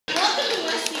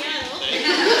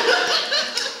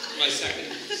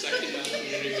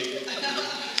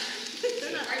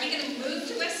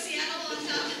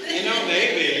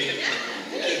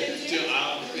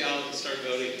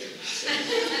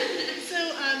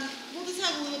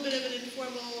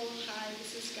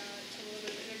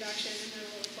introduction and then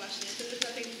a little question. So there's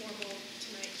nothing formal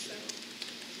tonight. So.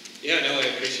 Yeah, no,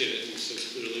 I appreciate it. And so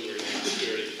clearly we're in a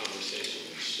spirited conversation,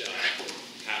 which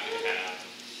happy to have.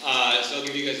 So I'll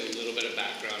give you guys a little bit of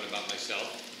background about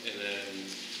myself, and then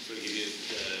sort of give you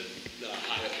the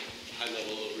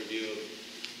high-level overview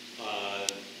of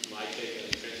my take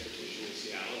on transportation in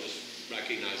Seattle, just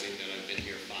recognizing that I've been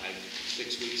here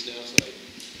 5-6 weeks now, so I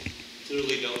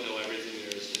clearly don't know everything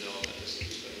there is to know about the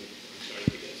city, but I'm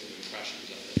starting to get some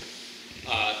impressions of it.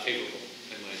 Favorable,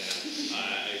 I might add.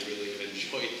 I really have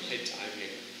enjoyed my time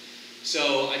here.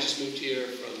 So I just moved here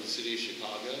from the city of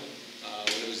Chicago.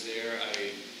 When I was there,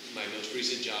 my most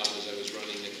recent job was I was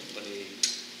running a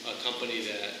company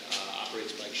that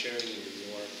operates bike sharing in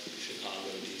New York, Chicago,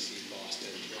 DC,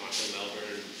 Boston, Toronto,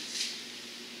 Melbourne,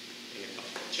 and a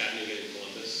couple, Chattanooga and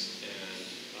Columbus, and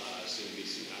soon to be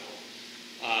Seattle.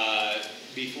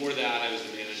 Before that, I was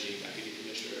the managing deputy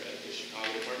commissioner at the Chicago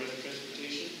Department of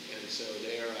Transportation, and so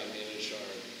there I managed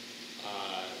our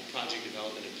project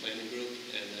development and planning group,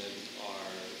 and then our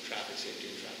traffic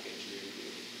safety and traffic engineering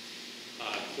group.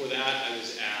 Before that, I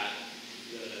was at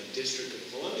the District of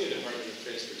Columbia Department of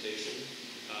Transportation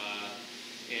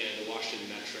and the Washington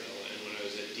Metro, and when I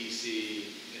was at DC,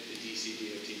 at the DC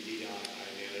DOT DDOT, I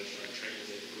managed our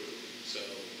transit group. So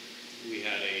we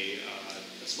had a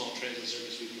small transit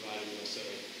service we provided. We also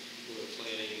were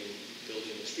planning and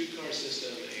building a streetcar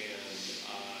system and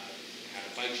had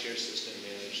a bike share system,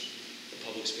 managed the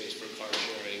public space for car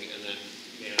sharing, and then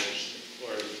managed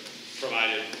or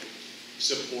provided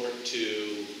support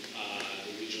to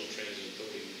the regional transit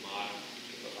authority to provide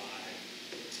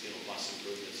bus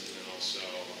improvements, and then also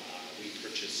we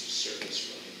purchased service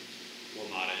from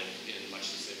WMATA in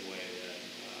much the same way that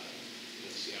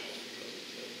Seattle was proposing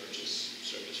to purchase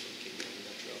service from King County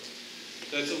Metro.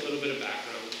 So that's a little bit of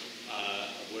background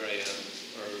of where I am,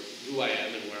 or who I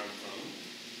am and where I'm from.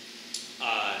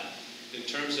 In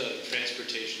terms of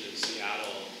transportation in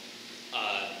Seattle,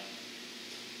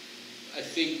 I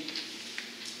think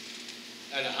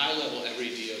at a high level, every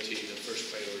DOT, the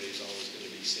first priority is always going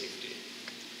to be safety.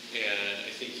 And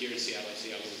I think here in Seattle,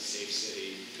 Seattle is a safe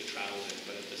city to travel in,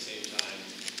 but at the same time,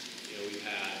 we've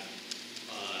had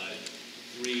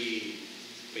 3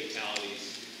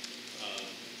 fatalities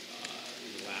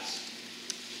in the last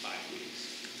 5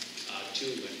 weeks,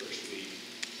 2 in my first week,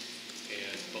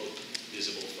 and both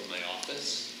visible from my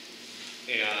office.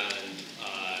 And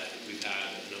we've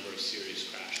had a number of serious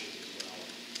crashes as well.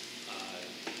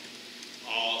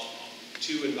 All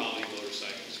 2 involving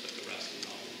motorcycles, but the rest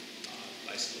involving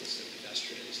bicyclists and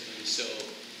pedestrians. And so,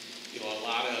 a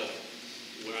lot of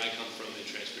where I come from in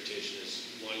transportation is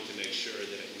wanting to make sure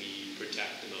that we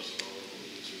protect the most vulnerable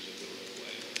users of the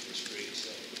roadway on the street.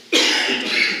 So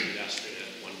everybody's a pedestrian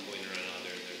at one point or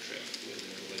another in their trip,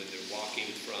 whether they're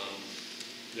walking from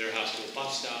their house to a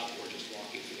bus stop, or just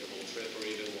walking through their whole trip, or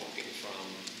even walking from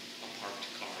a parked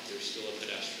car. They're still a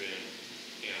pedestrian,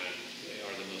 and they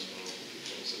are the most vulnerable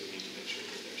people, so we need to make sure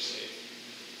that they're safe.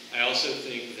 I also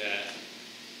think that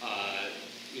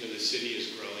the city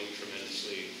is growing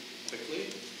tremendously quickly.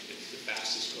 It's the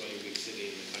fastest growing big city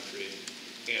in the country,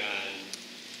 and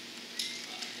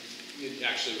it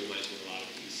actually reminds me a lot of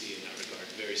DC in that regard.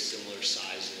 Very similar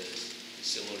sizes,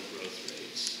 similar growth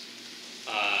rates.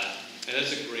 And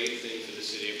that's a great thing for the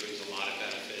city. It brings a lot of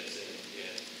benefits.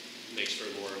 It makes for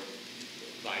more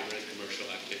vibrant commercial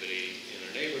activity in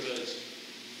our neighborhoods,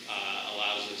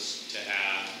 allows us to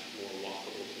have more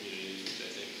walkable communities, which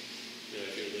I think,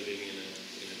 if you're living in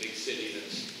a big city,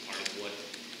 that's part of what,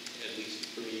 at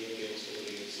least for me, appeals to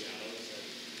living in Seattle, is that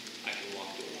I can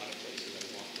walk to a lot of places. I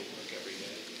walk to work every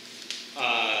day.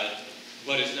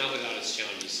 But it's not without its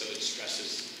challenges, so it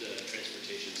stresses the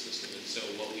transportation system. And so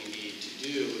what we need to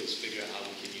do is figure out how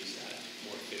we can use that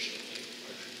more efficiently,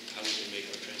 or how we can make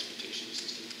our transportation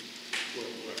system work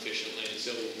more efficiently. And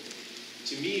so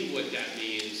to me, what that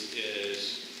means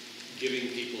is giving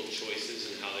people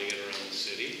choices in how they get around the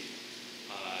city.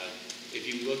 If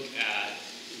you look at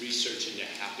research into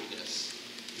happiness,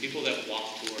 people that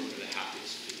walk to work are the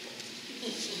happiest people.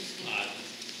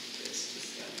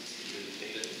 You're the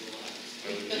data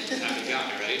happy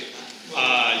guy, right?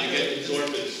 You get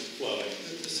endorphins flowing.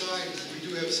 The signs, we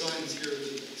do have signs here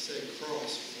that say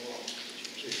cross walk.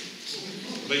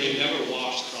 But you never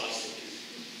wash cross.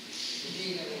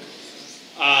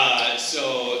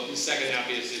 So the second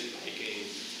happiest is biking.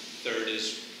 Third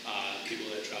is people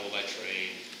that travel by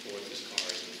train. Fourth is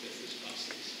cars, and fifth is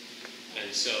buses.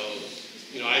 And so,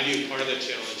 I view part of the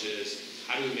challenge is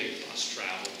how do we make bus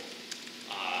travel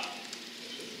a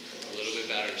little bit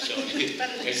better? So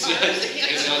it's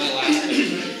not the last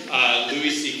thing.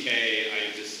 Louis C.K.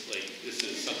 This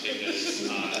is something that is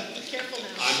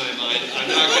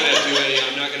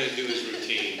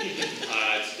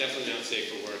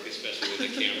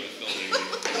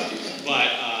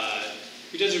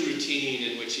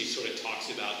scene in which he sort of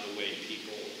talks about the way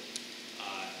people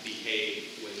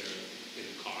behave when they're in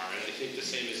a car. And I think the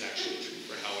same is actually true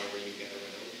for however you get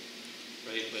around,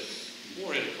 right? But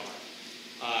more in a car.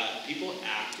 People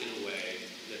act in a way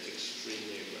that's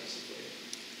extremely aggressively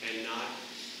and not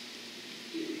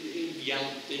yell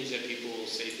things at people,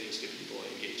 say things to people,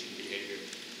 engage in behavior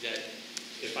that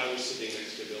if I was sitting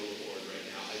next to Bill Ward right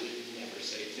now, I would never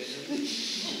say to him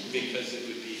because it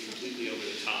would be completely over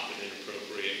the top and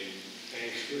inappropriate and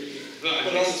angry. But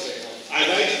I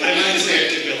might say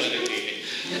it to Bill in a meeting.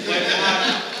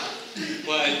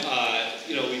 But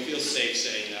you know, we feel safe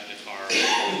saying that in a car.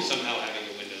 Somehow having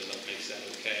the windows up makes that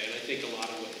okay. And I think a lot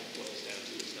of what that boils down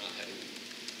to is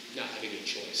not having a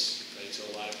choice. Right? So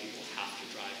a lot of people have to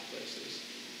drive places.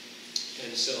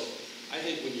 And so I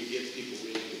think when you give people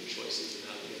really good choices in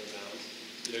how to get around,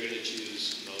 they're going to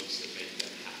choose modes that make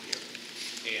them happier.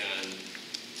 And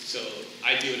so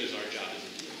I view it as our job as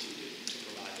a DOT to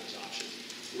provide those options,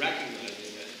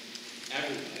 recognizing that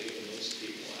everybody, or most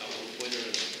people, at one point or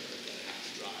another, are going to have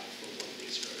to drive for one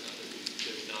reason or another.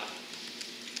 There's not.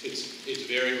 It's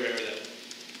very rare that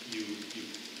you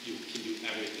can do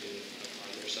everything in a car.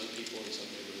 There are some people in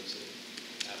some neighborhoods that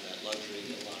have that luxury,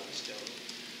 and a lot of us don't.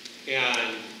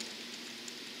 And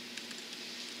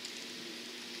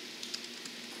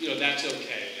you know, that's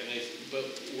okay. But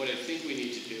what I think we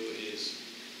need to do is,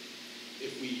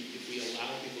 if we allow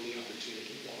people the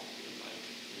opportunity to walk and bike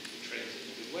and transit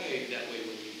in a good way, that way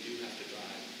when you do have to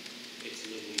drive, it's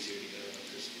a little easier to get around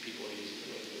because people are using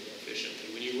the road a little more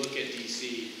efficiently. When you look at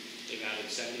DC, they've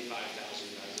added 75,000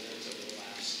 residents over the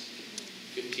last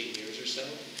 15 years or so,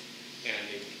 and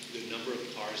the number of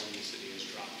cars in the city has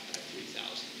dropped by 3,000.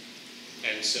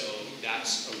 And so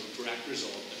that's a direct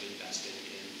result of investing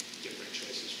in different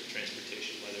choices for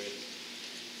transportation, whether it's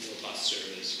more bus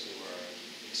service or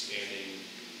expanding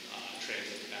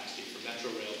transit capacity for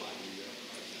metro rail, buying new rail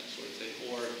cars, that sort of thing,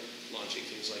 or launching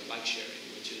things like bike sharing,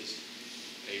 which is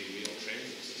a real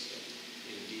transit system.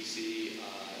 In DC,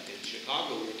 in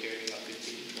Chicago, we're carrying about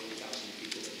 15,000 to 20,000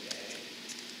 people a day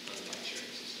on the bike sharing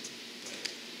system.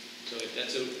 Right? So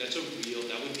that's a real,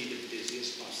 that would be the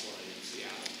busiest bus line in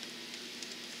Seattle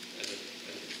as a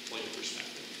point of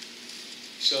perspective.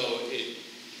 So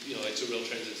it's a real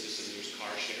transit system. There's car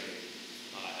sharing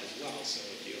as well. So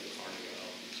if you have a car to go,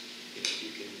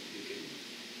 you can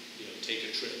take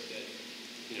a trip that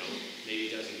maybe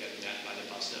doesn't get met by the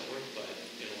bus network, but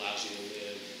it allows you to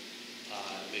live.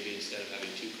 Maybe instead of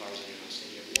having 2 cars in your house,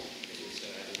 then you have 1. Maybe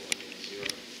instead of having 1, you have 0.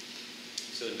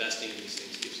 So investing in these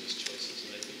things gives us choices,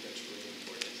 and I think that's really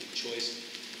important. I think choice,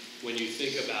 when you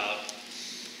think about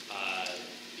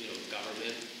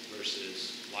government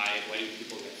versus why do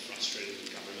people get frustrated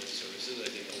with government services,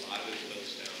 I think a lot of it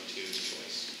boils down to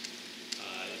choice.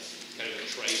 It's kind of a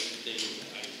trite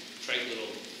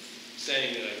little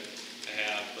saying that I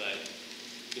have, but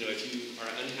if you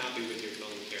are unhappy with your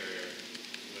phone carrier,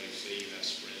 like say you have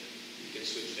Sprint, you can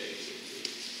switch to AT&T.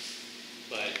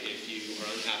 But if you are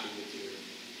unhappy with your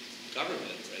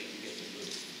government, right, you get to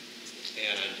move.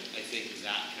 And I think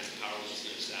that kind of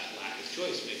powerlessness, that lack of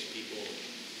choice, makes people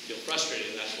feel frustrated,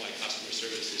 and that's why customer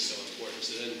service is so important.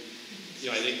 So then,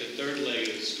 I think the third leg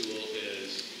of the stool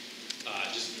is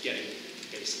just getting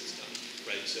basics done,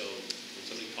 right? So when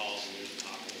somebody calls and there's a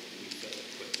pothole, we fill it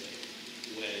quickly.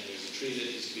 When there's a tree that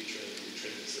needs to be trimmed, we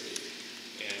trim the tree.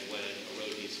 And when a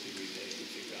road needs to be repaved, we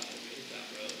figure out how to pave that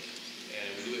road. And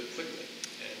we do it quickly,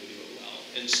 and we do it well.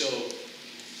 And so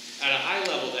at a high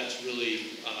level, that's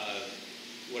really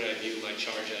what I view my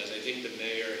charge as. I think the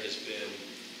mayor has been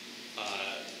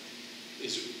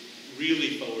is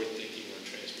really forward-thinking on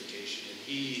transportation, and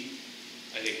he,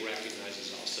 I think,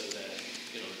 recognizes also that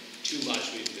too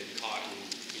much we've been caught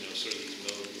in sort of these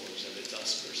mode wars of it's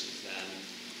us versus them,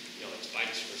 it's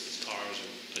bikes versus cars,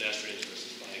 or pedestrians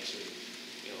versus bikes, or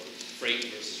freight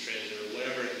versus transit, or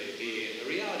whatever it may be. And the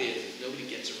reality is nobody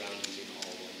gets around using all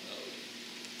one mode,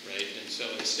 right? And so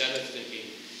instead of thinking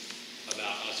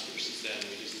about us versus them,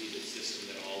 we just need a system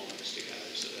that all works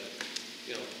together so that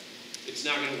it's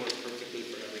not going to work perfectly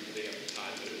for everybody every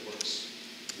time, but it works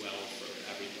well for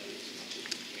everybody as much as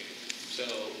we can. So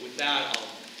with that,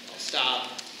 I'll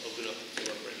stop, open up the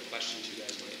floor for any questions you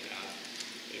guys might have.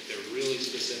 If they're really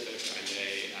specific, I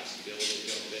may ask Bill to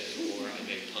jump in, or I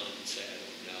may punt and say I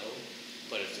don't know.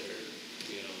 But if they're,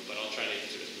 but I'll try to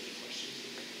answer as many questions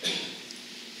as I can.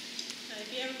 If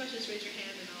you have questions, raise your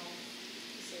hand and I'll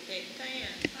say, okay,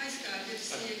 Diane. Hi, Scott. Good to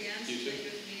see you again. You too. Thank you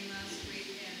for the meeting last week.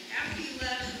 And after you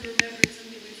left, you remembered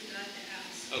something we forgot to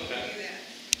ask. Okay. Do that.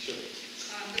 Sure.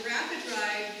 The rapid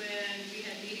drive, when we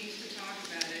had meetings to talk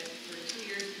about it for 2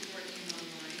 years before it came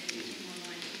online, it came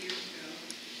online 2 years ago.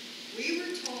 We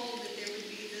told that there would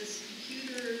be this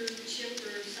computer chip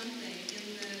or something in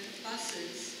the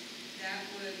buses that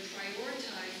would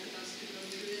prioritize the bus to go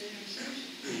through the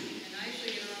intersection. And I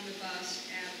usually get on the bus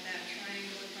at that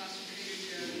triangle across from Trader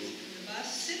Joe's, and the bus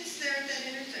sits there at that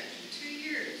intersection, 2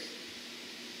 years.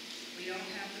 We don't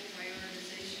have the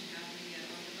prioritization happening yet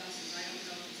on the buses. I don't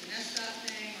know if it's an SDOT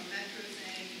thing or Metro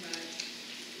thing, but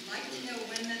I'd like to know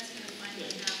when that's going to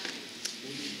finally happen.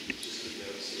 Just a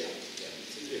note. Yeah.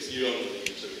 If you don't know the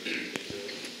answer, we can get to it,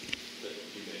 but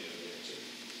you may know the answer.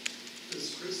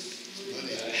 Is Chris?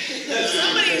 Somebody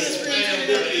was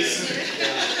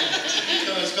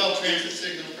So it's called transit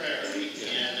signal priority,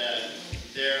 and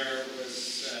there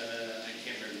was, I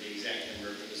can't remember the exact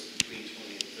number, but it was between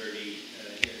 20 and 30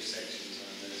 intersections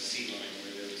on the C line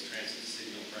where there was transit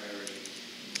signal priority.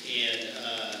 And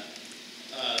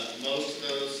most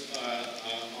of those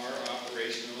are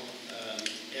operational.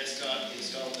 SDOT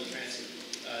installed the transit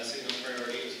signal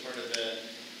priority. It was part of the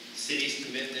city's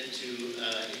commitment to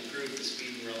improve the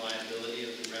speed and reliability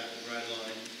of the rapid ride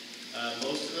line.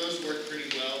 Most of those worked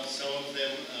pretty well. Some of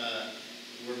them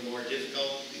were more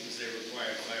difficult because they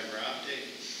required fiber optic.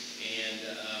 And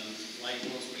like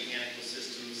most mechanical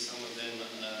systems, some of them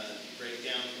break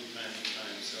down from time to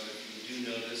time. So if you do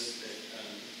notice that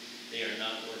they are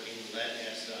not working, let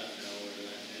SDOT know or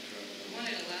let Metro know. One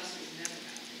at Alaska was never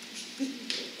happened.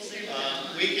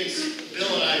 We can, Bill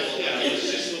and I will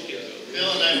look into it.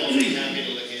 Bill and I will be happy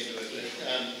to look into it.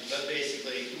 But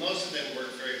basically, most of them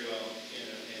work very well, you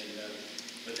know, and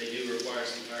but they do require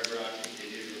some fiber optic. They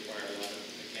do require a lot of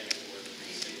mechanical work.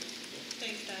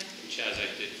 Thanks, Doug. Chaz, I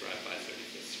did drive by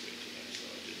 35th Street today, so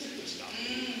I did see the stop.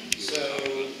 So,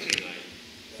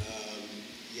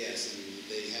 yes, and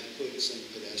they had put some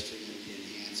pedestrian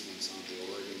enhancements on the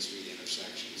Oregon Street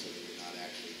intersection, so they were not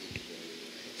actually integrated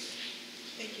in it.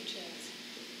 Thank you, Chaz.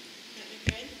 Matt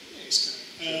McBride? Thanks, Scott.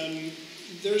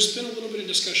 There's been a little bit of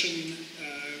discussion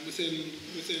within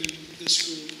this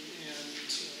group and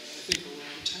I think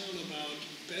around town about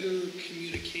better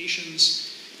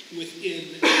communications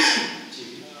within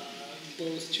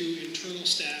both to internal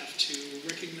staff to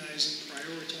recognize and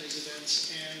prioritize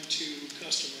events and to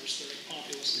customers, the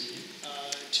populace,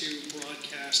 to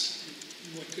broadcast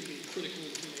what could be critical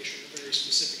information, very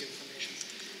specific information.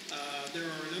 There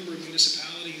are a number of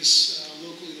municipalities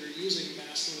locally that are using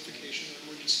mass notification or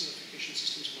emergency notification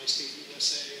systems, MyState,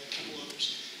 USA, and a couple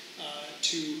others,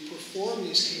 to perform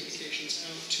these communications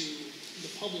out to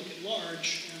the public at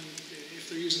large, and if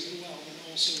they're using it well, then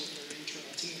also with their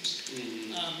internal teams.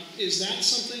 Is that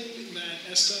something that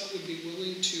SDOT would be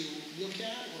willing to look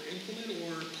at or implement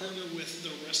or partner with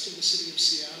the rest of the city of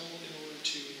Seattle in order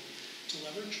to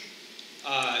leverage?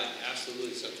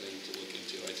 Absolutely something to look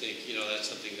into. I think, you know, that's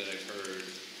something that I've heard,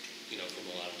 you know, from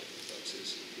a lot of different folks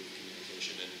is improved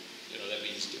communication, and, you know, that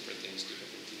means different things to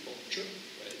different people. Sure.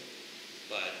 Right?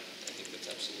 But I think that's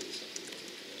absolutely something we're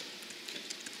looking at.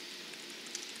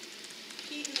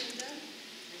 Pete and then Doug?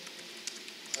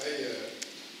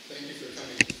 Thank you for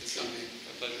coming this evening.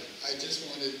 My pleasure. I just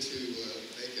wanted to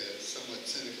make a somewhat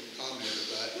cynical comment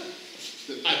about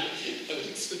the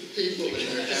people and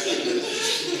their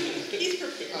happiness. He's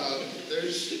prepared.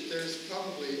 There's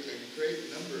probably a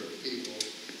great number of people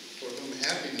for whom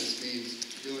happiness means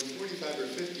doing 45 or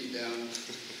 50 down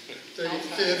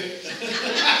 35th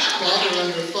while they're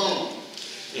on their phone.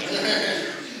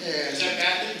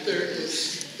 And there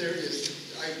is,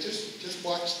 I just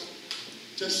watch them.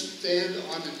 Just stand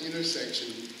on an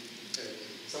intersection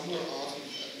somewhere off,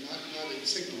 not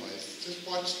signalized. Just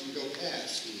watch them go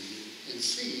past and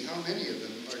see how many of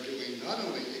them are doing not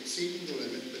only exceeding the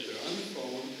limit, but they're on the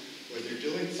phone or they're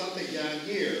doing something down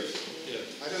here. Yeah.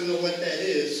 I don't know what that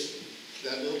is,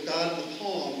 that little god in the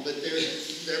palm, but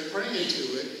they're praying to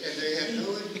it and they have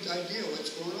no idea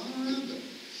what's going on around them.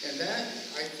 And that,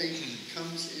 I think,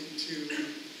 comes into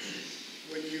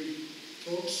when you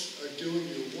folks are doing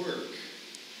your work.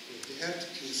 You have to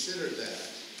consider that.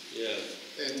 Yeah.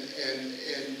 And you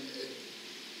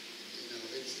know,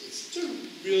 it's a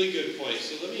really good point.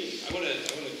 So I want to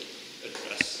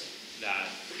address that.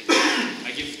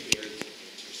 I give very good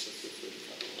answers, so feel free to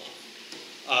cut them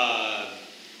off.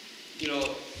 You know,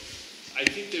 I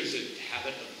think there's a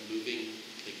habit of moving,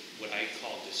 like what I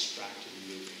call distracted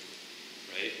moving,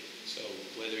 right? So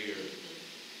whether you're,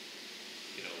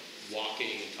 you know,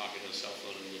 walking and talking on a cell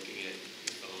phone and looking at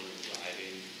your phone or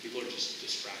driving, people are just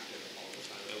distracted all the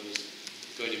time. I was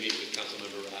going to meet with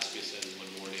Councilmember Rasmussen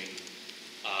one morning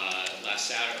last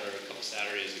Saturday, or a couple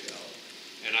Saturdays ago,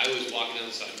 and I was walking down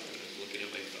the sidewalk and I was looking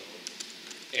at my phone,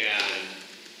 and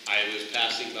I was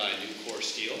passing by New Core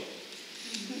Steel,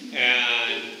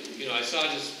 and you know, I saw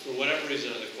just for whatever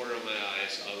reason out of the corner of my eye, I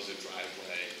saw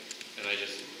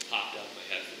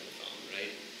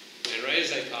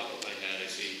as I pop up my head, I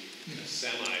see a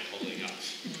semi pulling up,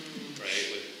 right,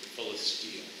 full of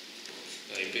steel,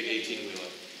 like big 18-wheeler.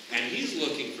 And he's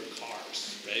looking for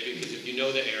cars, right? Because if you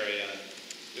know the area,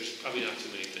 there's probably not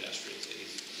too many pedestrians that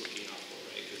he's looking out for,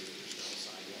 right? Because there's no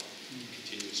sidewalk,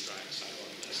 continuous sidewalk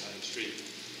on that side of the street.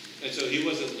 And so he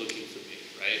wasn't looking for me,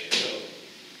 right? So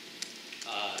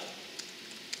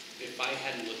if I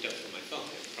hadn't looked up from my phone,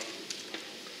 I probably would have run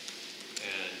over.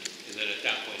 And then at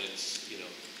that point, it's,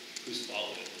 whose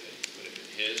fault would it have been? Would it have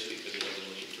been his because he wasn't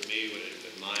looking for me? Would it have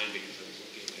been mine because I was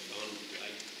looking at my phone?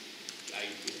 I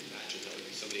would imagine that would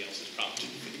be somebody else's problem to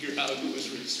figure out who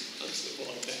was responsible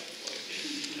at that point.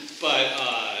 But,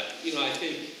 I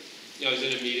think, I was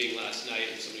in a meeting last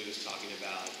night and somebody was talking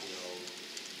about,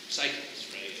 cyclists,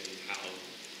 right? And how,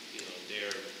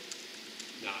 they're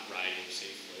not riding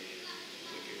safely and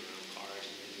whipping around cars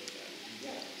and things like that.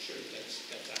 Yeah, sure, that's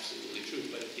absolutely true.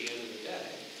 But at the end of the day,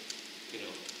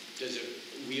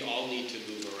 we all need to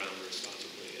move around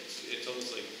responsibly. It's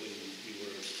almost like when you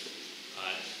were,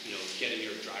 getting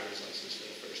your driver's license for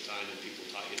the first time and people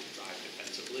taught you to drive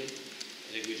defensively. I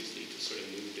think we just need to sort of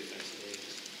move defensively and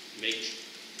just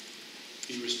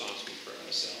be responsible for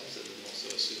ourselves, and then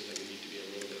also assume that we need to be a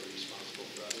little bit responsible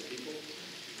for other people.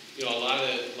 A lot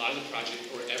of the project,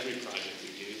 or every project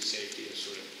we do, safety is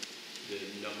sort of the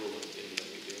number one thing that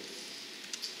we do.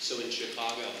 So in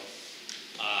Chicago,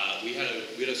 we had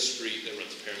a street that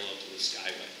runs parallel to the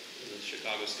Skyway. And the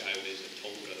Chicago Skyway is a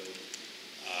toll road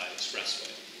expressway.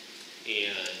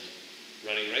 And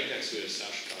running right next to it is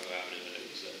South Chicago Avenue, and it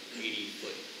was an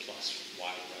 80-foot plus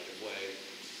wide right-of-way,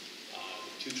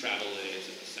 2 travel lanes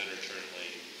and a center turn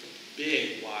lane,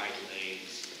 big wide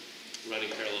lanes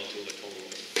running parallel to a toll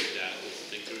road that was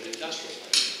linked through an industrial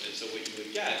park. And so what you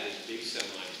would get is big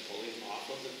semis pulling off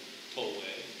of the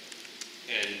tollway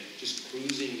and just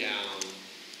cruising down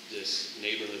this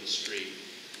neighborhood street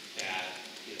at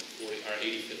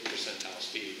 85th percentile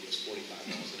speed was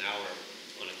 45 miles an hour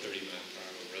on a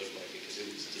 30-mile-per-hour roadway because it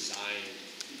was designed.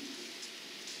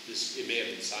 It may have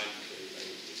been designed for 30, but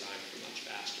it was designed for much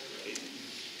faster, right?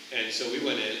 And so we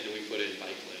went in and we put in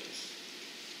bike lanes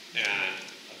and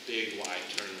a big wide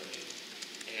turn lane,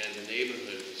 and the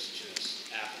neighborhood was just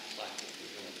apoplectic. We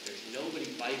were like, "There's nobody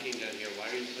biking down here. Why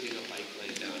are you putting a bike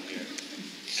lane down here?"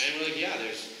 And we're like, "Yeah,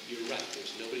 you're right.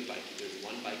 There's nobody biking. There's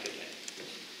one bike a day.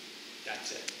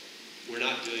 That's it. We're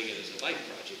not doing it as a bike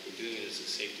project. We're doing it as a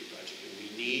safety project, and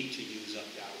we need to use up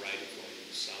that right-of-way in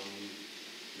some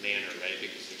manner, right?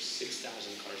 Because there's 6,000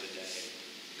 cars a day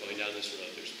going down this road.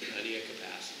 There's plenty of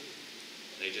capacity.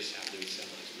 They just have to be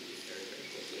semis moving very, very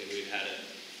quickly. And we've had a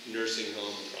nursing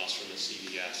home across from a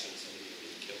CVS, and somebody had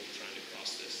been killed trying to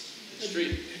cross this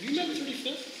street. Have you met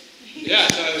 35th? Yeah,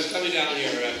 so I was coming down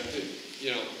here.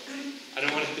 I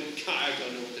don't want to. I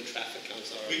don't know what the traffic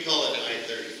counts are. We call it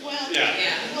I-35. Well, Yeah.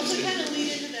 Well, to kind of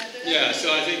lead into that. Yeah,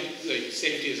 so I think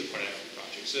safety is a part of every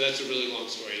project. So that's a really long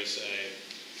story to say.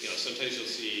 Sometimes you'll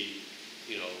see,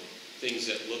 things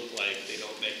that look like they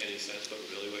don't make any sense, but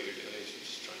really what you're doing is you're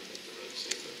just trying to make the road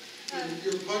safer.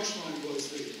 Your punchline was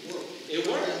that it worked. It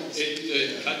worked.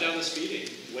 It cut down the speeding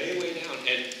way, way down.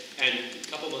 And a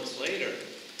couple months later,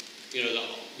 the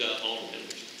alderman,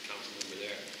 which is the council member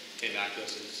there, came back to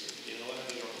us and said, "You know what?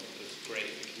 I was wrong. It was great.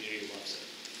 The community loves it."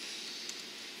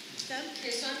 Deb?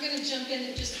 Okay, so I'm going to jump in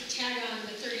and just tag on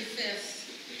the 35th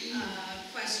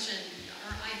question,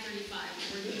 or I-35,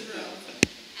 where you drove.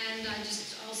 And I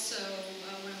just also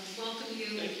want to welcome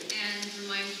you and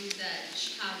remind you that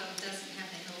Chicago doesn't have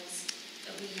the hills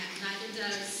that we have. Neither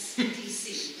does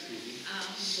DC.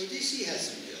 So DC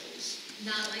has some hills.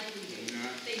 Not like we do.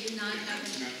 They do not have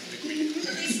them. Not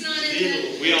At least not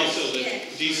in the... We also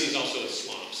live, DC is also a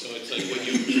swamp, so it's like when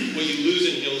you lose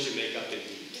in hills, you make up in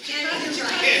heat. And you're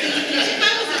right.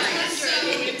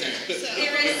 So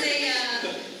there is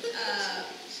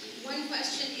one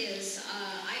question is,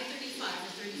 I-35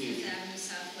 or 35th Avenue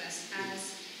Southwest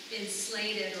has been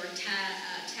slated or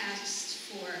tasked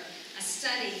for a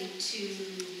study to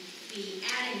be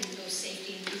adding those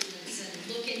safety improvements and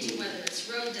look into whether it's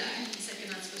road diet, except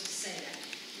you're not supposed to say that,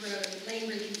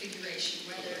 lane reconfiguration,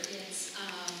 whether it's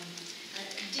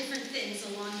different things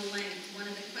along the length. One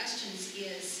of the questions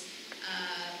is,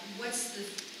 what's the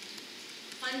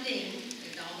funding,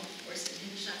 it all, of course, is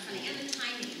hinged on funding, and the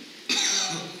timing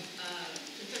of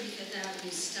the 35th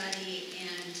Avenue study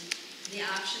and the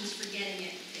options for getting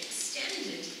it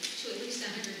extended to at least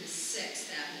 106th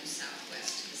Avenue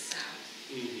Southwest to the south.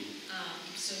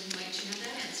 So might you have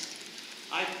that answer?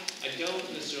 I don't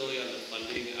necessarily on the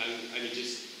funding. I mean,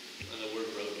 just on the word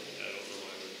road, I don't know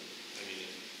why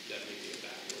that may be a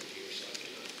bad word here, so I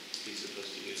may not be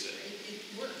supposed to use it. It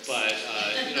works. But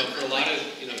you know, for a lot of,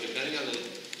 you know, depending on the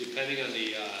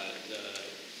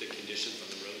conditions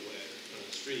on the roadway, on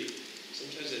the street,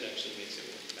 sometimes it actually makes it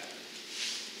work better,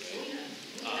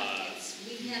 right?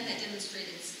 We've had that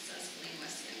demonstrated successfully in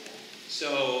West Seattle.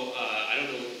 So, I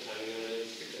don't know what the timing on it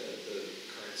is. The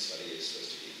current study is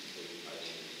supposed to be completed by the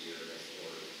end of the year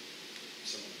or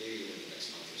maybe in the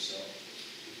next month or so.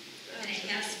 And it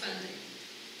has funding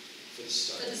For the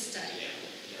study. for the study. Yeah,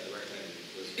 the recommended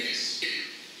improvements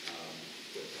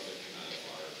would probably come out of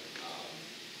our,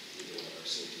 either one of our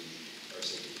safety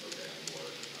program or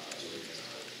within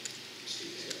our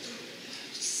street program.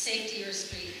 Safety or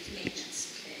street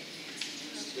maintenance. Okay.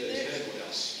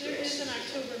 There is an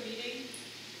October meeting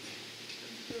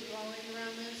revolving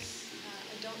around this.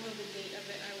 I don't know the date of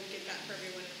it. I will get that for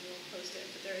everyone and we'll post it.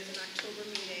 But there is an October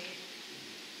meeting.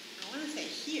 I want to say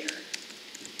here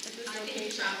at this I think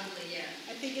location. probably, yeah.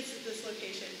 I think it's at this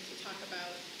location to talk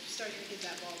about starting to get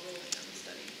that ball rolling on the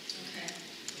study. Okay.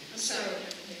 I'm So sorry,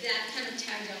 I have a date. that kind of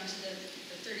tagged on to the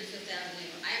 35th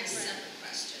Avenue. I have a Right. separate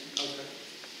question. Okay.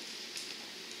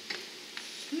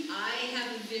 I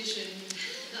have a vision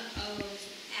of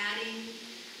adding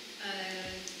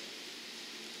a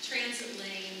transit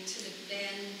lane to the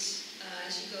bend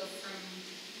as you go from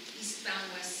eastbound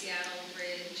West Seattle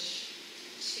Bridge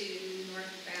to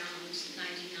northbound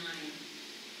 99.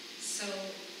 So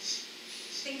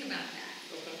think about that.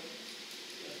 Okay.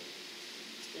 Yeah.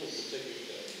 We'll take a look at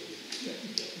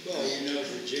that. Well, you know,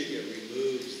 Virginia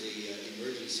removes the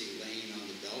emergency lane on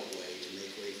the Beltway to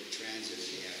make way for transit in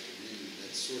the afternoon.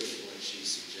 That's sort of what she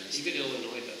suggested. Even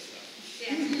Illinois does that.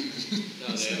 Yeah.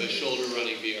 No, they have a shoulder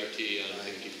running BRT on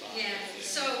 55. Yeah,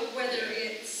 so whether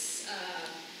it's,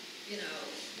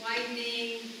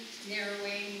 widening,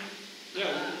 narrowing,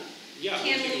 Yeah, yeah.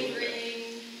 we'll take a look at it.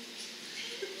 cantilevering,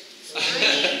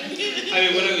 I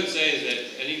mean, what I would say is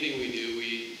that anything we do,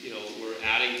 we're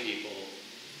adding people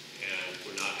and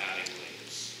we're not adding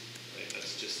lanes, right?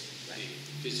 That's just the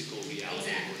physical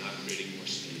reality. Exactly. We're not creating more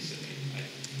space.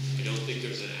 I don't think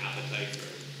there's an appetite for,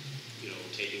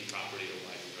 taking property to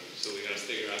widen roads. So we got to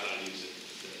figure out how to use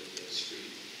the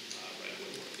street right away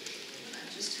more efficiently.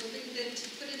 I'm just hoping that to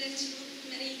put it into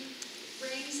many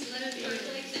rings and let it Yeah.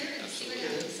 percolate there and see what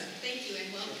Absolutely. happens. So thank you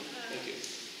and welcome. Thank you.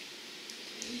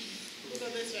 We'll go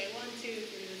this way. 1, 2,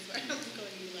 3, this way. I'm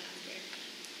going you last here.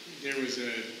 There was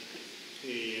a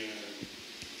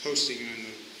posting on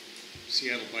the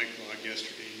Seattle Bike Blog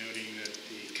yesterday noting that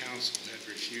the council had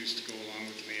refused to go along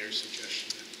with the mayor's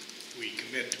suggestion that we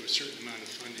commit to a certain amount of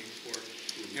funding for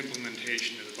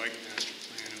implementation of the bike master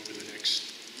plan over the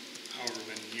next however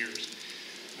many years.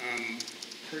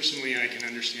 Personally, I can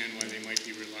understand why they might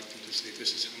be reluctant to say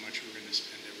this is how much we're going to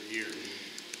spend every year.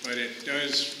 But it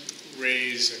does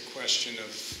raise a question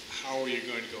of how are you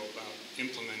going to go about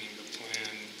implementing the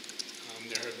plan.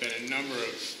 There have been a number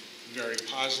of very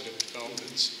positive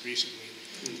developments recently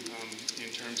in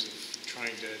terms of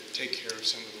trying to take care of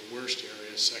some of the worst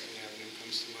areas. Second Avenue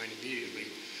comes to mind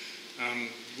immediately.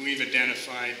 We've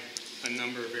identified a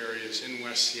number of areas in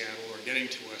West Seattle or getting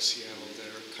to West Seattle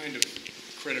that are kind of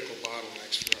critical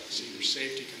bottlenecks for us, either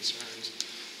safety concerns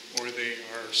or they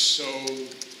are so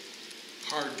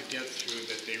hard to get through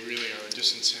that they really are a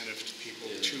disincentive to people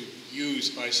to use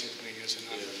bicycling as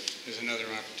another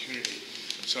opportunity.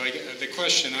 So the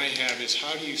question I have is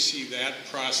how do you see that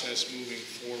process moving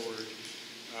forward?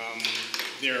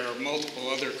 There are multiple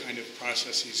other kind of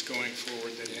processes going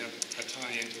forward that have a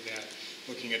tie into that,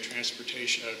 looking at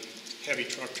transportation, heavy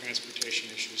truck transportation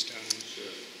issues down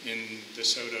in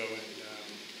DeSoto and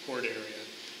Port area.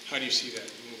 How do you see that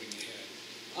moving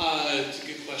ahead? It's a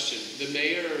good question. The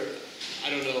mayor, I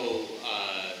don't know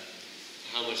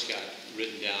how much got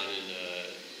written down in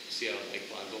the Seattle Bike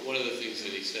Blog, but one of the things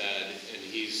that he said, and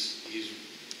he's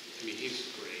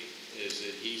great, is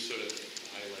that he sort of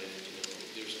highlighted,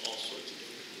 there's all sorts of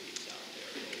different needs out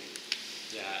there, right?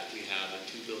 That we have a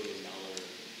 $2 billion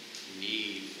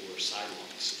need for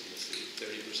sidewalks in the city.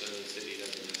 30% of the city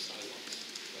doesn't have sidewalks,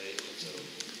 right? And so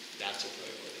that's a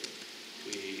priority.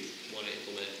 We want to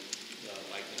implement the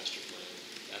bike master plan.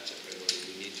 That's a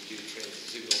priority. We need to do transit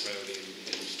signal priority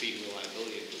and speed and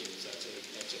reliability improvements.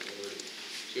 That's a priority.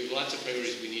 So we have lots of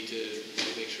priorities. We need to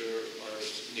make sure our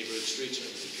neighborhood streets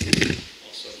are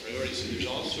also a priority. So there's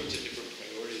all sorts of different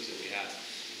priorities that we have.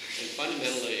 And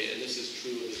fundamentally, and this is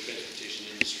true of the transportation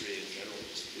industry in general,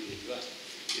 just through the U.S.,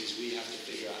 is we have to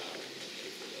figure out how we're going to pay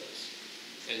for those.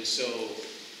 And so,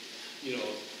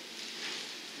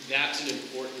 that's an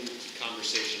important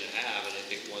conversation to have, and I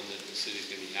think one that the city's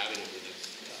going to be having over the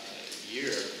next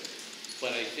year.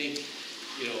 But I think,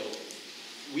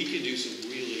 we can do some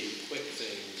really quick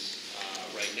things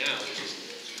right now, which is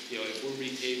if we're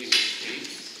repaving the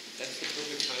streets, that's the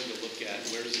perfect time to look at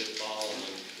where does it fall on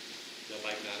the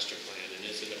bike master plan, and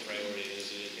is it a priority,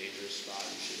 is it a dangerous spot,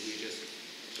 and should we just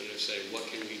sort of say, what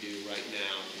can we do right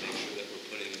now to make sure that we're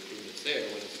putting improvements there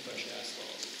when it's fresh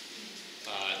asphalt?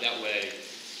 That way,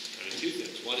 kind of two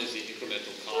things. One is the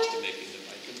incremental cost of making the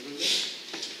bike improvement.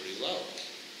 It's pretty low.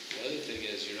 The other thing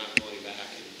is you're not going back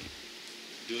and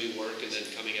doing work and then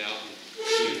coming out and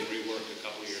doing rework a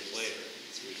couple years later.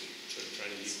 So we're sort of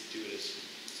trying to do it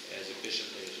as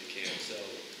efficiently as you can. So,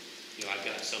 I've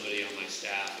got somebody on my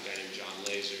staff, a guy named John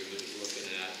Laser, who's looking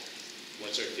at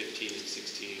what's our 15 and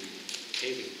 16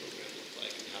 paving program look like,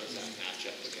 and how does that match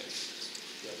up against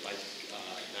the bike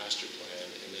master plan,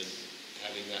 and then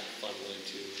having that funnel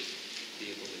into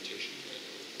the implementation plan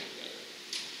that we're putting together.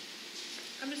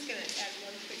 I'm just going to add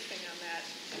one quick thing on that,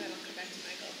 and then I'll come back to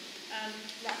Michael.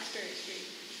 Roxbury Street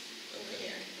over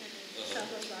here,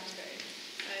 Southwest Roxbury.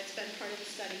 It's been part of the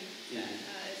study that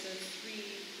is a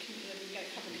we've got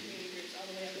a couple community groups all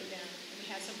the way up and down, and we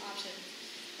have some options.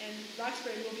 And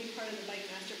Roxbury will be part of the bike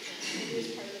master plan. It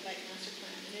is part of the bike master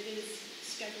plan, and it is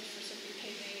scheduled for some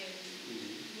repaving and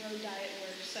road diet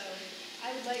work. So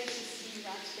I would like to see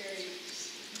Roxbury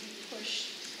be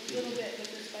pushed a little bit with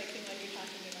this bike thing like you're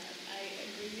talking about. I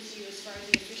agree with you as far as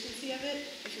the efficiency of it.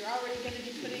 If you're already going to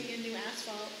be putting in new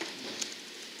asphalt,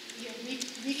 we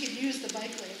could use the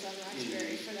bike lanes on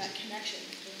Roxbury for that connection.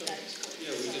 That is cool.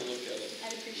 Yeah, we can look at it.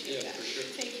 I'd appreciate that. For sure.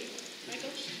 Thank you. Michael?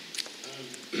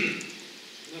 I'm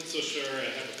not so sure I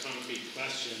have a concrete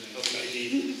question.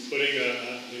 Maybe putting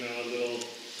a little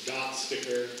dot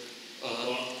sticker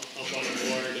up on a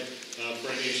board for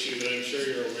an issue that I'm sure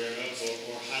you're aware of,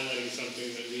 or highlighting something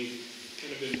that we've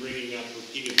kind of been bringing up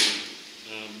repeatedly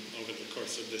over the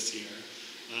course of this year.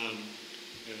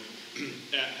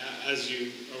 As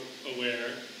you are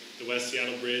aware, the West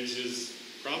Seattle Bridge is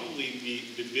probably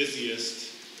the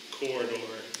busiest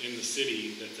corridor in the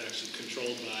city that's actually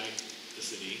controlled by the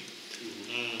city,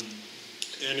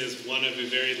 and is one of a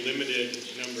very limited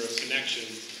number of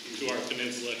connections to our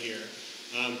peninsula here.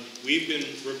 We've been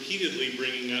repeatedly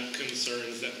bringing up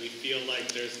concerns that we feel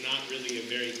like there's not really a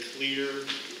very clear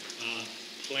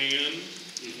plan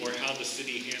for how the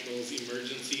city handles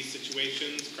emergency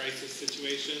situations, crisis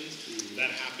situations that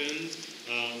happen,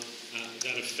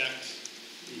 that affect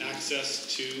access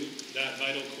to that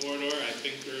vital corridor. I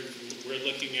think we're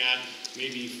looking at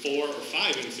maybe 4 or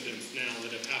 5 incidents now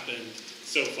that have happened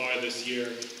so far this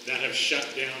year that have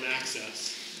shut down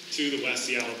access to the West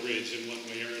Seattle Bridge in one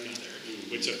way or another,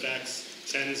 which affects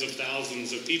tens of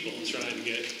thousands of people trying to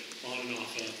get on and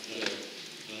off of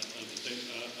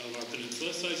our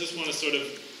peninsula. So I just want to sort of,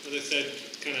 as I said,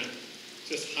 kind of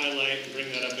just highlight and bring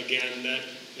that up again, that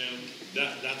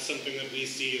that's something that we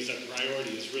see as a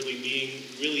priority, is really being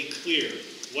really clear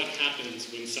what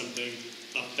happens when something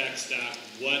affects that.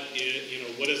 What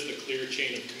is the clear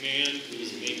chain of command?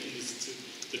 Who's making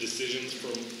the decisions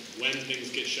for when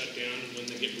things get shut down and when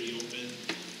they get reopened?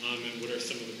 And what are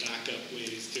some of the backup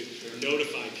ways to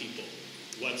notify people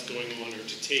what's going on, or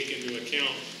to take into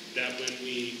account that when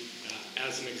we,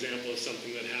 as an example of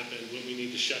something that happened, when we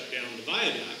need to shut down the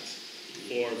viaduct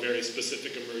for very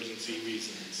specific emergency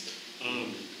reasons,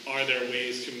 are there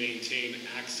ways to maintain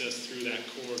access through that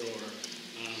corridor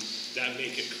that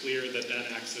make it clear that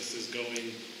that access is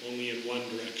going only in one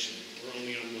direction or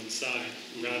only on one side,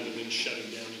 rather than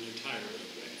shutting down an entire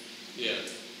roadway? Yeah.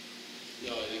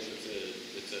 No, I think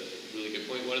that's a really good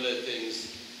point. One of the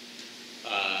things,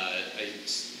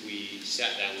 we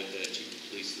sat down with the chief of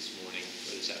police this morning,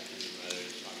 or this afternoon rather,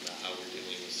 to talk about how we're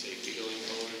dealing with safety going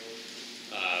forward.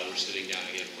 We're sitting down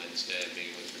again Wednesday,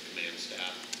 meeting with our command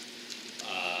staff.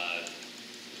 I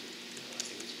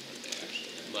think it's Monday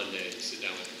actually. Monday, to sit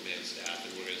down with the command staff,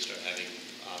 and we're going to start having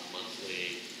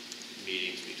monthly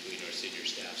meetings between our senior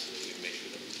staff so that we can make sure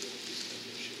that we deal with these kinds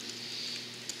of issues.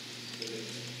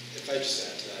 If I just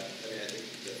add to that, I think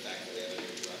the fact that we have a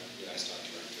new SDOT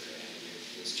director and a new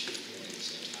police chief going at the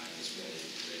same time is really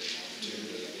great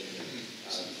opportunity.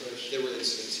 There were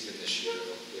incidents even this year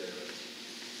where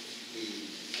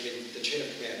the chain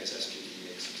of command is SPD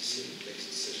makes a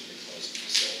decision to close the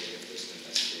facility if there's an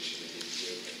investigation they need to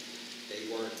do. But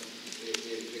they weren't.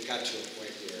 It got to a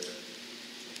point where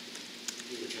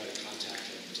we were trying to contact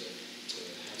them to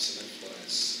have some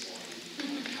influence on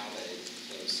how they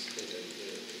close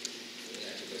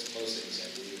those closings,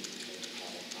 and we were told to call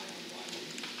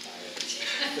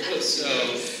 911.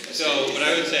 So what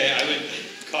I would say, I would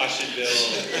caution Bill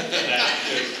that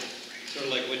there's sort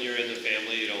of like when you're in the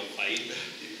family, you don't fight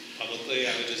publicly.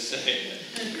 I would just say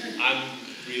I'm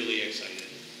really excited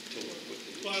to work with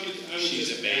the Well, I would She's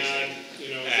just amazing. add,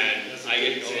 And as a I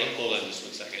good get, example. hold on just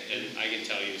 1 second, and I can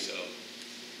tell you, so,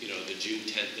 the June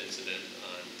 10th incident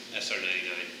on SR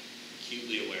 99,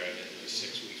 acutely aware of it. It was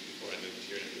 6 weeks before I moved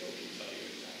here to the open, tell you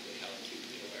exactly how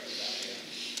acutely aware of that I am.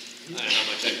 And how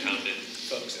much I pounded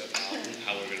folks about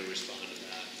how we're going to respond to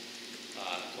that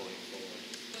going forward.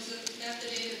 Was it at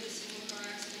the date of the single car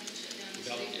accident that shut down the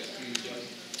city?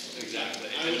 Exactly.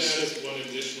 I would add as one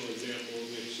additional example,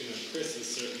 which, Chris is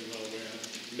certainly well aware of.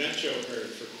 Metro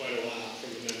heard for quite a while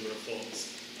from a number of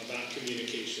folks about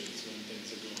communications when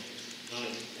things are going.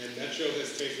 And Metro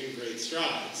has taken great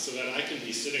strides so that I can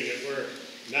be sitting at work,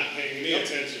 not paying any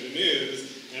attention to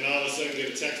news, and all of a sudden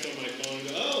get a text on my phone and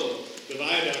go, oh, the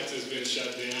viaduct has been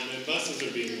shut down and buses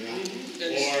are being routed.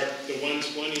 Or the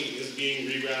 120 is being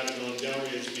rerouted on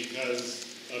Delridge because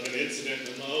of an incident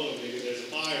in Lowell, and maybe there's a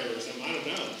fire or something, I don't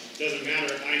know. Doesn't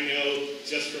matter, I know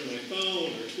just from my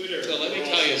phone or Twitter. So let me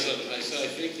tell you something. So I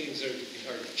think things are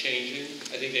changing.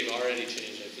 I think they've already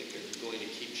changed. I think they're going to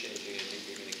keep changing. I think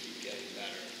they're going to keep getting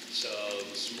better. So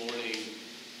this morning,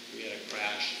 we had a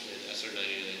crash in SR 99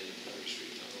 in the Prairie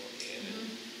Street Tunnel,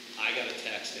 and I got a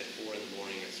text at 4 in the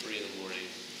morning or 3 in the morning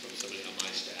from somebody on my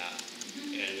staff,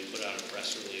 and we put out a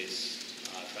press release,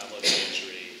 travel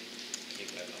advisory, I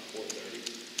think by about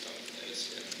 4:30.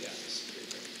 Yeah.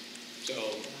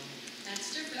 So.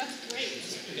 That's different. That's great.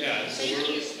 Yeah, so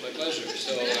my pleasure.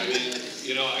 So, I mean,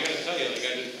 I got to tell you,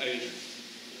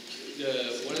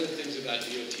 one of the things about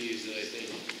DOTs that I think,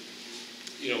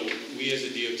 we as a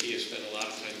DOT have spent a lot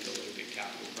of time building big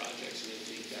capital projects, and I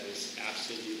think that is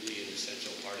absolutely an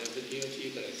essential part of the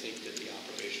DOT, but I think that the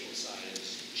operational side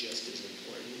is just as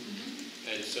important.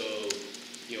 And so,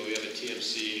 we have a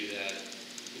TMC that,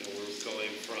 we're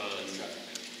going from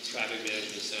traffic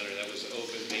management center that was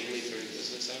open mainly during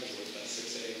business hours, was about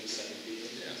 6 a.m. to 7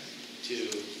 p.m.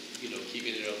 To,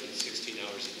 keeping it open 16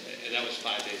 hours a day. And that was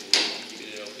 5 days a week,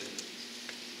 keeping it open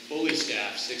fully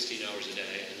staffed 16 hours a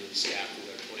day, and then staffed with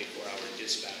our 24-hour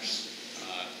dispatch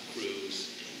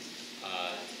crews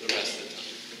the rest of the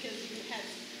time. Because you had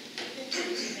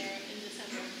interns in there in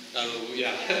December. Oh,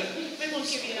 yeah. We won't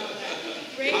give you all that.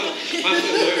 Right? I'm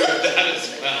familiar with that as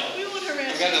well. We won't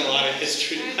harass you. I've gotten a lot of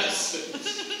history lessons.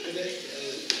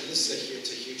 It's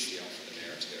a huge deal for the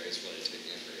mayor too. He's really taking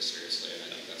it very seriously, and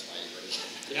I think that's why you heard it.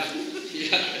 Yeah.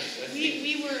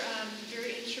 We were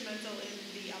very instrumental in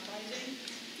the uprising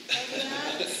of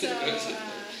that. So,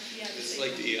 yeah. It's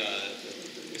like the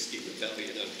whiskey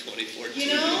rebellion of 2014.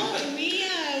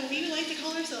 We like to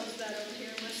call ourselves that over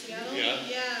here in West Seattle. Yeah?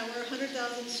 Yeah, we're 100,000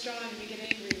 strong and we get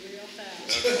angry real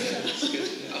fast. Okay, that's good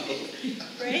to know.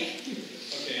 Right?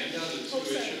 Okay, I'm down to two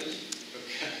issues.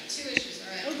 Okay. 2 issues, all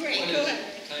right. Oh, great. One Go is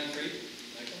ahead. concrete,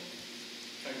 Michael.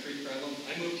 Concrete problem.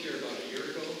 I moved here about a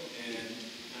year ago, and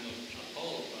I'm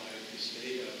appalled by the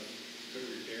state of good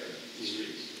repair of the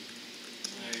streets.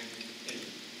 I'm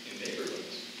in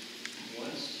neighborhoods,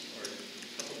 once or a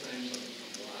couple times on a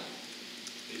block,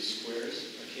 these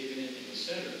squares are caving in the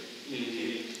center,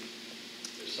 indicating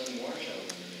there's some washout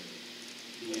underneath.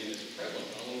 And it's prevalent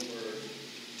all over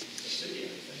the city,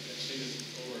 I think. I've seen it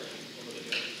over the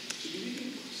hill. So do we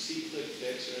do C-clip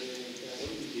fix or anything like that? What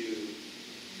do we do?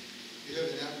 You have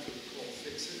an app called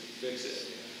Fix It? Fix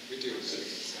it. We do.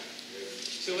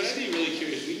 So what I'd be really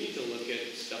curious, we need to look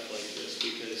at stuff like this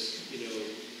because, in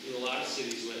a lot of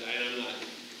cities, and I'm not,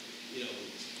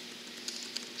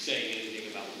 saying anything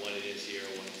about what it is here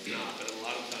or what it's not, but a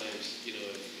lot of times,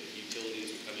 if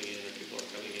utilities are coming in or people are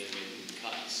coming in and making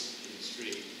cuts in the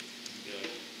street,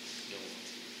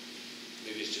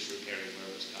 maybe it's just repairing where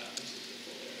it was cut, this is the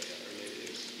full area, or maybe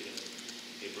there's,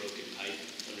 a broken pipe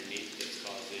underneath that's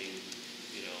causing,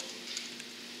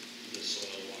 the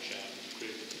soil washout and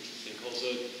create sinkholes. So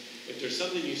if there's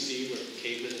something you see where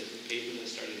pavement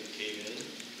is starting to cave in,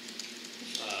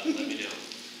 let me know.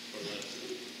 Or let us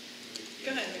know.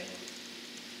 Go ahead, Ray.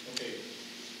 Okay,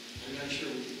 I'm not sure,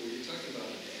 were you talking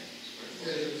about an app?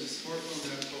 Yeah, there was a smartphone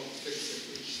app called Fix It,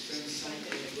 which sends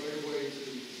something right away to,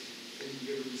 and you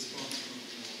get a response from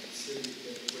the city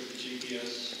that With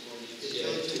GPS coordinates? it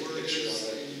tells you where it is,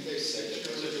 and you take a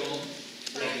picture What's of it it. called?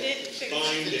 Find it, fix it.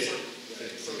 Find it.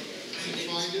 So, you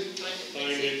find it?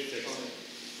 Find it, fix it.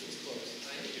 It's close.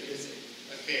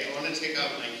 Okay, I want to take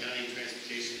off my county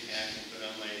transportation hat and put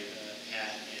on my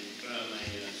hat and put on my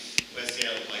West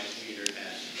Seattle bike commuter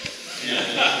hat.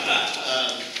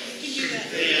 You can do that.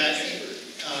 They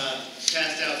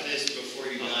passed out this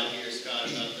before you got here, Scott,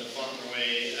 about the Faulkner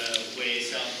Way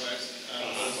Southwest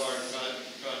Boulevard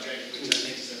project, which I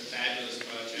think is a fabulous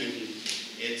project.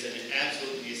 It's an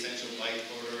absolutely essential bike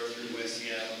corridor through West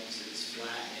Seattle because it's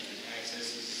flat and it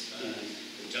accesses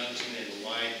the junction in a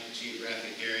wide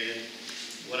geographic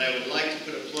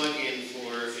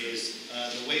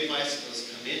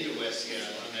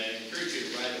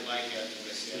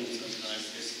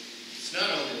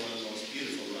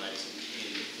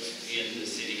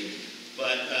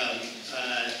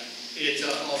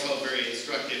also very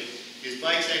instructive. His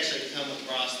bikes actually come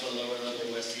across the lower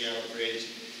level West Seattle Bridge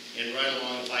and run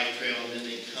along the bike trail, and then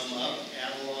they come up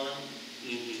Avalon.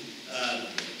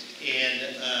 And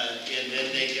then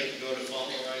they go to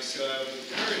Fauntleroy. So I would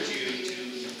encourage you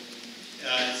to,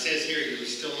 it says here you're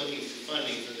still looking for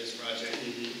funding for this project,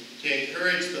 to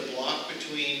encourage the block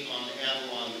between, on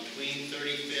Avalon, between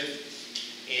 35th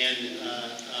and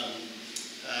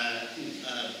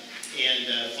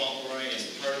Fauntleroy as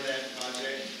part of that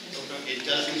project. Okay. It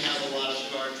doesn't have a lot of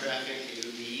car traffic. It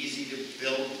would be easy to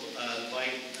build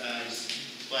bike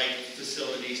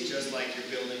facilities just like you're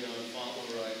building on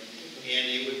Fauntleroy. And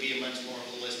it would be a much more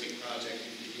holistic project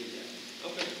if you did that.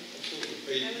 Okay, absolutely.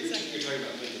 You're talking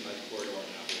about putting the bike corridor on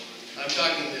Avalon. I'm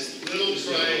talking this little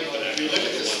triangle. If you look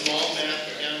at the small map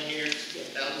down here,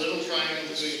 that little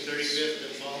triangle between 35th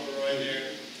and Fauntleroy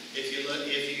there,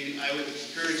 I would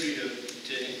encourage you to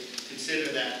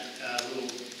consider that little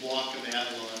block of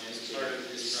Avalon as part of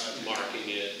this project. Marking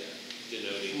it,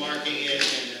 denoting. Marking it,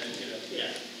 and yeah.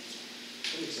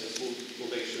 That makes sense. We'll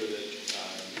make sure that.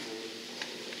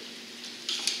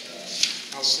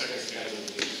 I'll second that.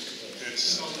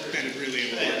 That's been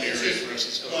really important area for us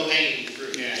as well. Low-hanging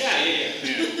fruit. Yeah.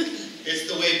 It's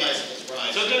the way bicycles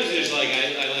ride. Sometimes there's like,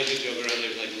 I like to joke around,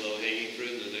 there's like low-hanging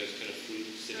fruit, and then there's kind of fruit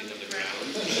sitting on the ground.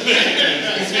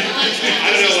 I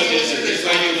don't know what this is. It's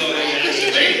like low-hanging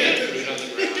fruit. Maybe that fruit on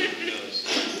the ground, who knows?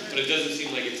 But it doesn't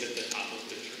seem like it's at the top of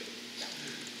the tree.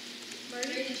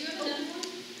 Marty, did you have another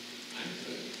one? I'm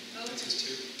good. Oh. That's just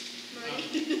two.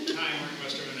 Marty? Hi, Mark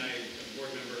Westerman, a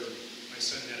board member. My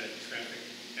son had a traffic,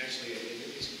 actually,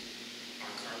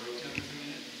 our car broke down for a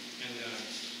minute, and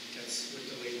that's what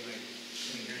delayed my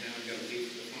coming here now. I've got to leave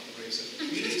for the Fauntleroy. So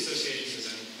community association, because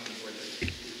I'm on the board,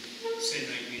 the same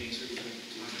night meetings we've been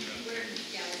talking about.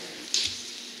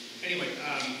 Anyway,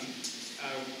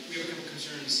 we have a couple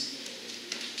concerns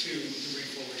to bring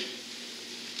forward,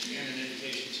 and an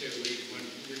invitation too.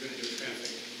 We're going to do a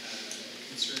traffic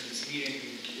concerns meeting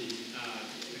in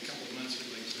a couple of months.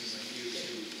 We'd like to invite you to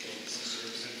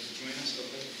representatives to join us.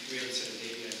 We haven't set a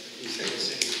date yet, but we'll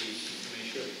send you the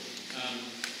information.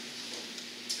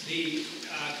 The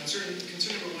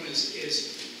concern number one is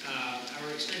our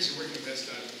experience in working with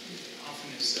SDOT often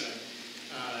is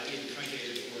either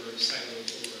truncated or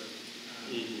siloed or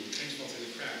things fall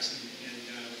through the cracks.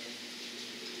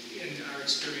 And in our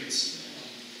experience,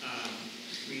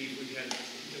 we've had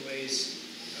delays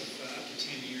of up to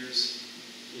 10 years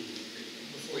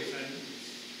before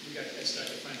we got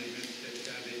SDOT to finally admit that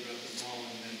they dropped the ball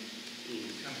and then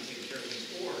come and take care of things.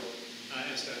 Or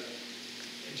SDOT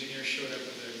engineers showed up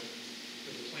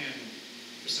with a plan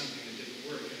for something that didn't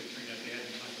work, and it turned out they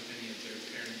hadn't talked with any of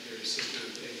their sister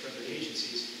and brother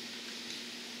agencies.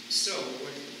 So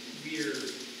what we're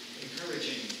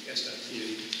encouraging SDOT to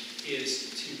do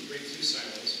is to break through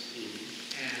silos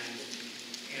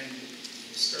and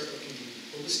start looking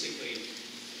holistically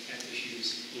at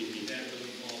issues that will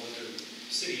involve other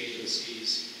city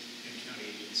agencies and county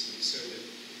agencies, so that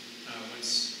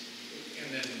and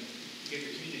then get the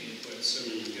community input. So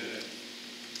we've got to,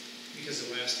 because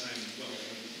the last time, well,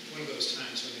 one of those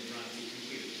times when they brought the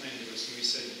completed plan to us, and we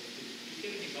said, did you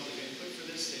get any public input for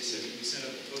this? They said, we sent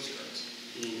out the postcards.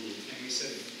 And we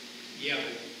said, yeah,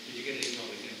 but did you get any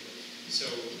public input? So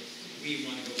we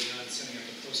want to go beyond sending out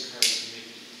the postcards and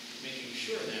making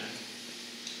sure that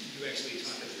you actually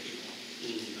talk to the people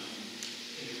in the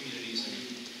communities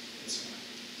and so on.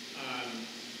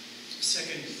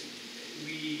 Second,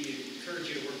 we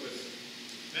encourage you to work with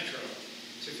Metro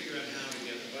to figure out how to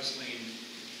get a bus lane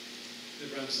that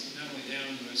runs not only down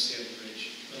the West Seattle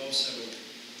Bridge, but also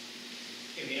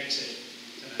in the exit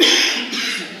tonight.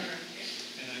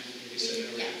 And you said that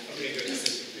already. Okay, good.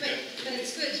 But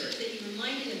it's good that you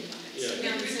reminded him of it. Yeah. So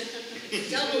now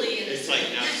it's doubly in a It's like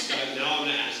now I'm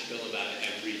going to ask Bill about it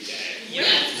every day. Yeah,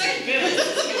 it's good. Bill.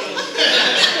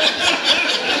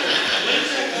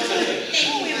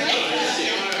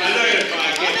 I'm not going to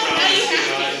I can't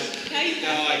promise.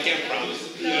 No, I can't promise.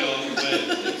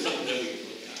 But it's something that we can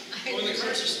look at. When the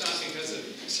cars are stopped because of,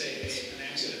 say, an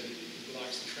accident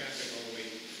blocks the traffic all the way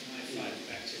from I-5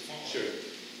 back to Fauntleroy. Sure.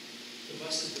 The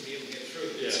buses would be able to get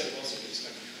through, Yeah. except also get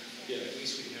stuck in traffic. Yeah. At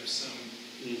least we can have some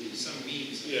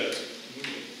means of Yeah.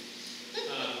 moving.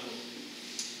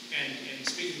 And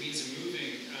speaking of means of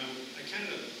moving, I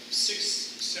counted up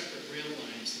 6 separate rail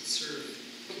lines that serve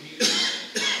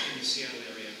communities in the Seattle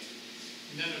area.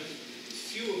 None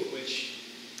of which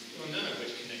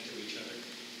connect to each other,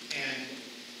 and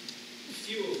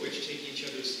few of which take each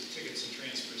other's tickets and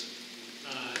transfers,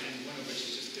 and one of which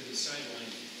has just been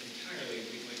sidelined entirely.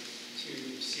 We'd like to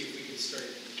see if we could start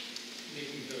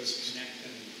making those connect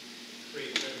and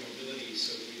create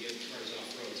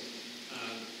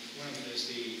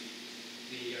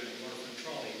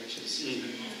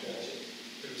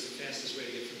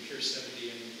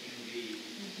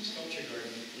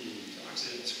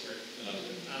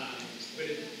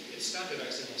it stopped at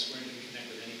accidental square and didn't connect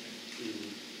with anything.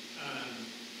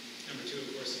 Number two, of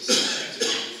course, is transit.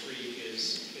 Number three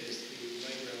is the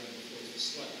light rail. Number four is the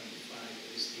SLUT. Number five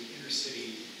is the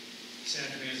intercity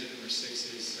Sound Transit. Number six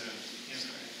is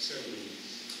Amtrak. So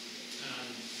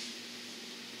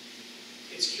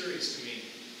it's curious to me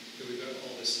that we've got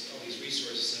all these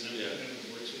resources and none of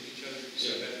them works with each other.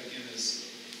 So that again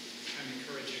is, I'm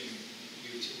encouraging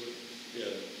you to look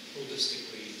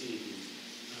holistically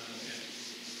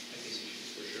at these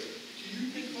issues. For sure. Do you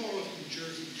recall if New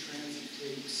Jersey Transit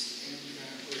takes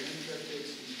Amtrak, or Amtrak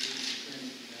takes New Jersey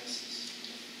Transit passes?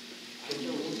 I don't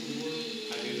know what the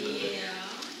word. I do know that. Yeah.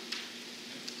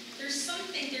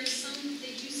 They do some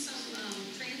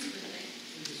transfer thing.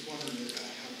 I'm just wondering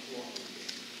how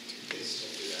cooperative. They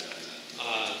still do that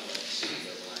on the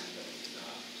single line, but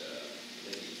not,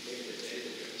 maybe they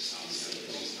do the south side,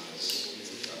 but it's not a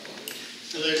truck line.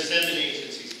 So there's 7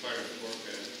 agencies part of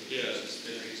FORCA. Yeah. It's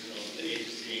the regional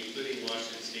agency, including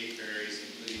Washington State Ferries,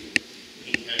 including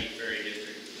King County Ferry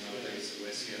District, which operates the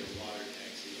West Seattle water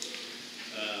taxi.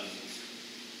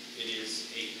 It is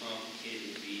a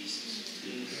complicated beast.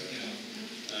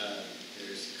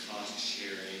 There's cost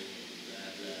sharing and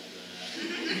blah, blah, blah.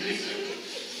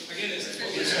 Again, it's the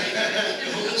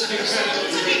holistic side.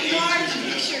 It's a big large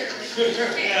picture.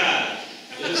 Yeah.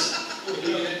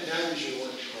 Now we should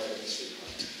work hard on this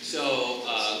requirement. So,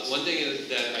 one thing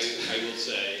that I will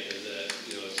say is that,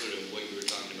 sort of what you were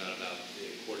talking about the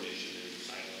coordination and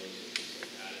silos and things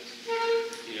like that is,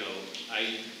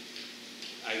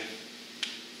 I've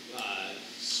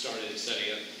started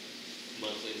setting up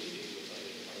monthly meetings with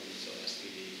other departments, so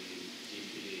SPD,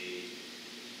 DPD,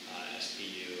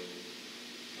 SPU.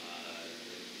 I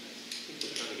think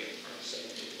we're trying to get parks set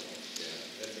up as well.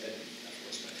 Yeah, and of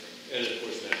course Metro. And of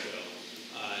course Metro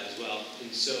as well. And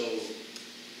so,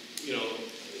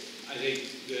 I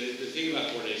think the thing about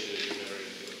coordination is you're never going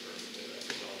to do it perfectly, right?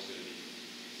 There's always going to be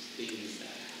things that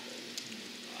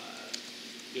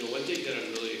happen. One thing that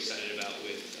I'm really excited about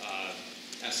with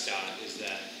SDOT is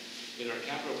that in our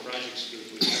capital projects group,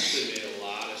 we've actually made a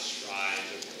lot of strides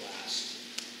over the last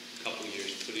couple of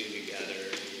years putting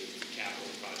together a capital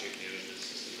project management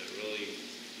system that really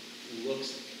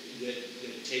that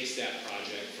takes that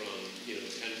project from 10%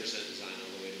 design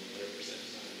all the way to 100%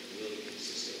 design in a really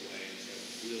consistent way. It's got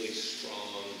really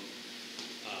strong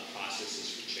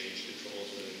processes for change controls,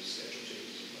 whether it's schedule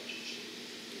changes or budget changes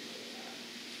and things like that.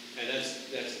 And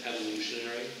that's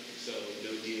evolutionary. So no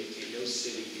DOT, no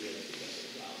city here that does it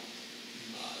well,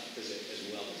 as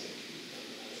well as it can be done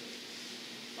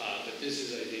rather. But this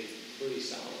is, I think, pretty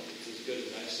solid. It's as good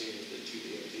as I've seen with the 2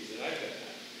 DOTs that I've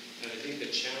had. And I think the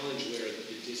challenge where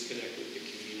the disconnect with the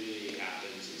community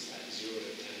happens is that 0 to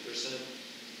 10%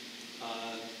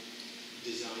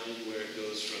 design, where it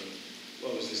goes from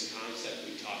what was this concept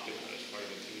we talked about as part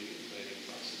of the community planning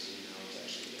process, and now it's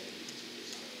actually getting into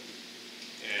design.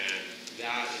 And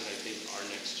that is, I think, our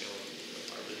next challenge in the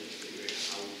department, is figuring out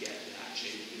how we get that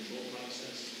change control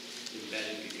process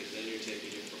embedded, because then you're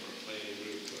taking it from our planning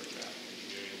group to our traffic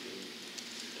engineering group,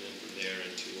 and then from there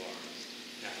into our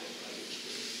capital projects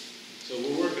group. So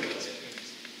we're working on it,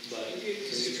 but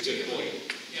it's a good point.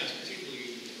 Yeah, it's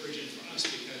particularly urgent for us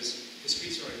because the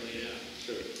streets are already laid out.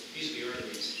 Sure. These are the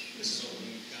arteries. This is all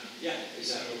we've got. Yeah,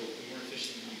 exactly. So the more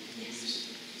efficiently we can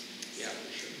use Yeah, for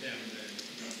sure. them, then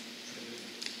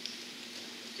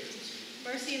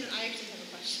Marcy, and I actually have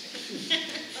a question.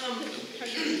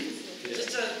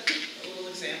 Just a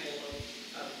little example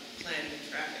of planning and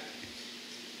traffic.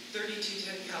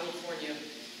 3210 California,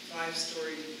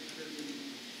 5-story,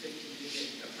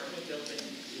 150-unit apartment building.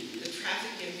 The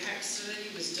traffic impact study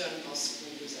was done while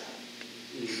school was out.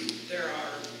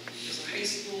 There's a high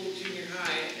school, junior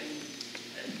high, and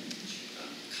a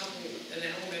couple, an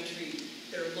elementary.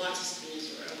 There are lots of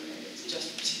schools around there. It's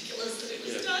just ridiculous that it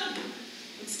was done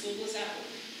when school was out.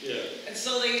 Yeah. And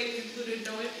so they concluded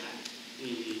no impact.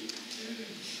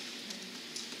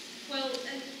 Well,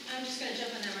 and I'm just going to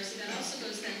jump on that, Marcy. That also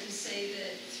goes then to say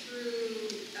that through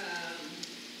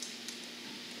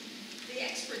the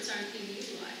experts aren't being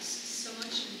utilized. So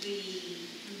much of the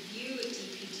review at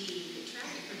DPD, the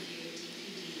traffic review at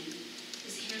DPD,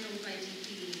 is handled by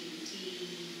DPD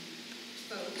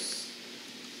folks,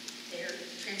 their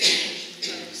transportation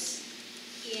folks,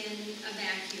 in a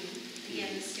vacuum.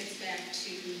 Again, this gets back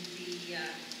to the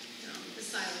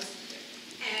silos.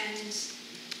 And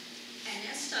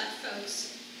SDOT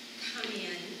folks come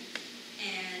in,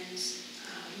 and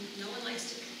no one likes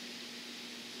to.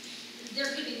 There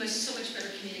could be so much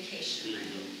better communication. I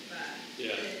hope that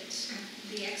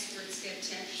the experts get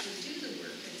to actually do the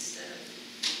work instead of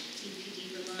DPD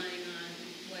relying on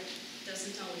what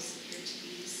doesn't always appear to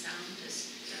be sound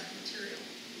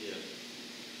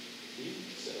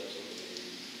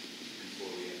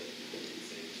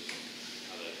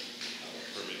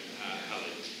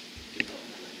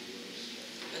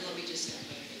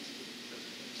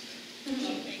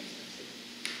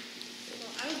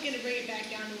bring it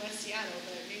back down to West Seattle,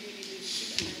 but maybe we need to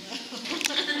keep it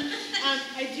high level.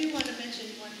 I do want to mention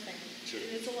one thing. Sure.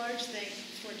 And it's a large thing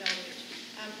for Delaware.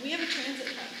 We have a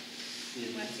transit hub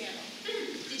in West Seattle.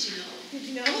 Did you know? Did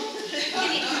you know?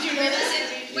 Did you know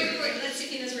that? Wait, let's see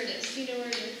if he knows where it is. Do you know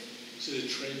where it is? So the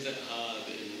transit hub,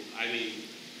 and I mean,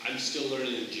 I'm still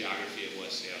learning the geography of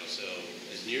West Seattle, so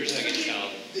as near as I can tell,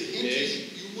 The hint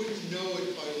is you wouldn't know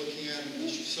it by looking at it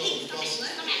unless you saw the bus.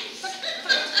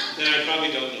 then I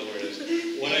probably don't know where it is.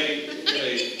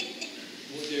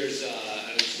 There's, and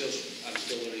I'm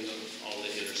still learning on all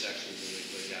the intersections and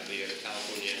things like that. But yeah,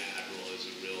 California Admiral is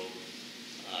a real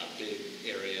big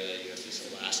area. You have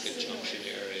this Alaska Junction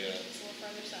area, It's a little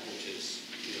farther south. which is,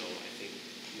 I think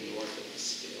north of the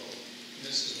still.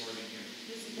 This is Morgan here.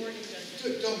 This is Morgan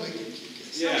Junction. Don't make it keep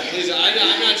guessing. Yeah, please. I'm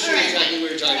not sure All right. exactly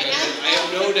what you're talking about. But I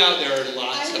have no doubt there are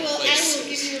lots of I places.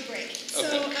 will give you a break. So,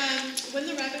 Okay.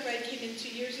 when the Rapid Ride came in 2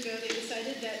 years ago, they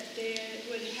decided that they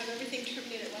would have everything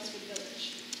terminate at Westwood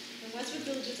Village. And Westwood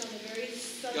Village is on the very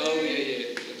southern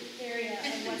area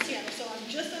of West Seattle. So I'm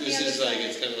just on the This other is side. like,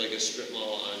 it's kind of like a strip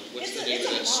mall on, what's the It's name a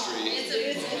of that mall. street? It's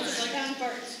on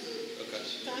Barton. Okay.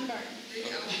 It's on Barton.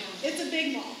 It's a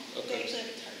big mall. They Okay. actually have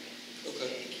a Target.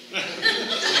 Okay.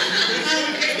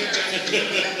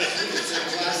 It's a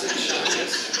classic shop.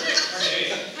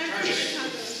 I'm from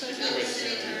Chicago, so I know it's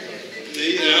a Target.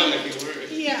 Yeah. If you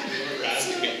were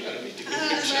rasping it, that'd be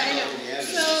Right, I know.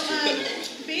 So,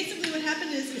 basically what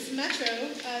happened is Metro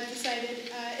decided,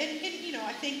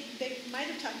 I think they might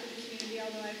have talked to the community,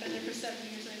 although I've been there for 7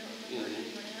 years, and I don't remember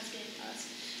anyone asking us.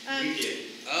 We did.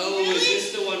 Oh, is Really?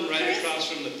 this the one right Chris? across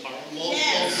from the park?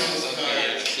 Yes.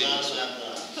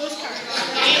 Postcard.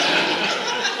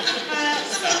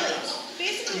 So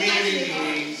basically,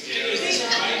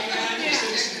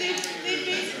 they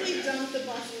basically dumped the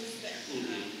buses there.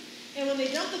 And when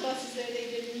they dumped the buses there, they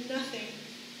did nothing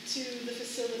to the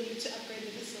facility, to upgrade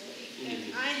the facility.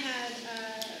 And I had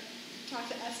talked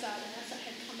to SDOT, and SDOT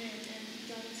had come in and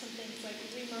done some things like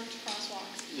remarked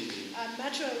crosswalks.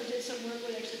 Metro did some work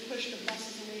where they actually pushed the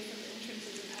buses away from the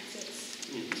entrances and exits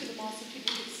to the mall so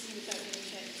people could see without getting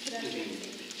hit. Pedestrian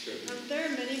safety. Sure. There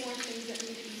are many more things that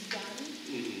need to be done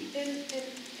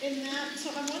in that.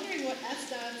 So I'm wondering what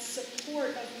SDOT's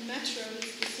support of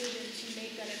Metro's decision to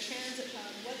make that a transit hub,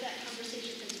 what that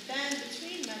conversation has been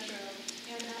between Metro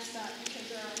and SDOT, because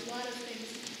there are a lot of things.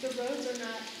 The roads are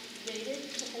not rated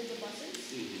to hold the buses,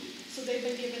 so they've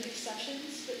been given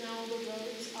exceptions, but now the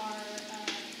roads are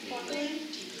buckling,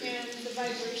 and the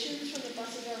vibrations from the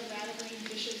buses are rattling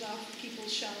dishes off people's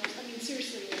shelves. I mean,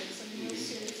 seriously, there's some real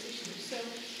serious issues. So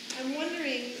I'm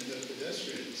wondering. And the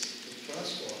pedestrians, the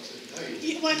crosswalks at night.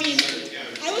 Well, I mean,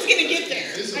 I was going to get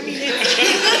there. I mean,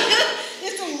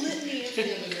 it's a litany of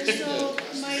things. So,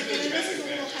 Mike, and this is a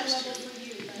little high level for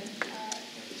you, but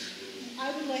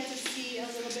I would like to see a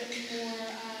little bit more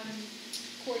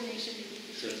coordination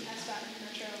between SDOT and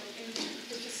Metro in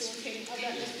the facilitating of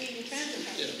that just being a transit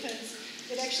hub, because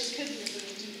it actually could be a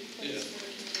really neat place for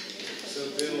the community. So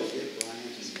Bill, get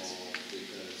Brian involved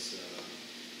because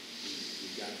you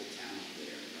got the talent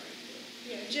there, right?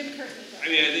 Yeah, Jim Curtin.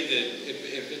 I mean, I think that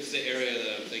if it's the area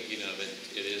that I'm thinking of,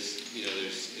 it is,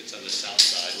 it's on the south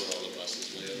side where all the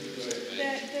buses live.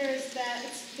 Right? There's that.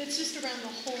 It's just around the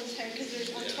whole entire, because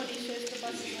there's on 25th, the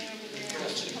buses lay over there.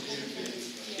 There's a couple of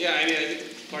things. Yeah, I mean, I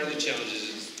think part of the challenge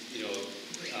is,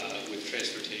 with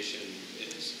transportation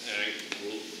is, and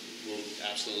we'll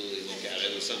absolutely look at it.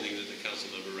 It was something that the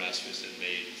council member Rasmussen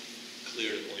made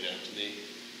clear to point out to me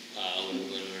when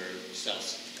we went on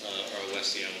our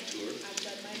West Seattle tour. I've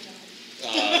done my job.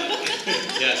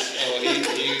 Yes. Oh,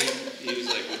 he was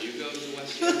like, when you go to the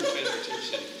West Seattle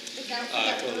Transportation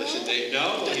Coalition,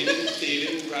 no, he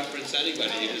didn't reference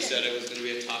anybody. He just said it was going to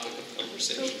be a topic of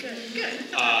conversation.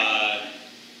 Good.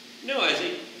 No, I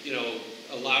think,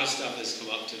 a lot of stuff has come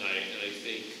up tonight, and I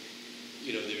think,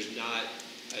 there's not,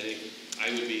 I think I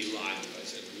would be lying if I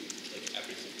said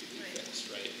everything could be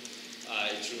fixed, right?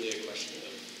 It's really a question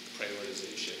of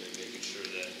prioritization and making sure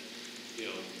that,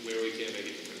 where we can make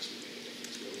a difference, we make a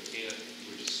difference. Where we can't,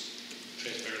 we're just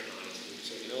transparent and honest. And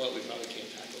so, you know what, we probably can't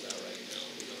tackle that right now.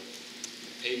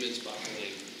 Pavement's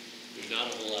buckling. There's not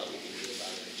a whole lot we can do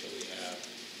about it until we have,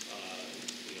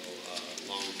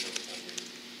 long-term funding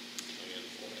plan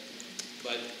for it.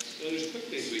 But there's quick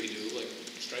things we can do, like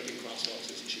striping crosswalks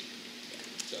is cheap.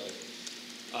 So,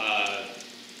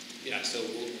 so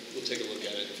we'll take a look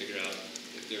at it and figure out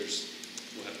if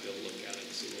we'll have Bill look at it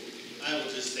and see what we can do. I will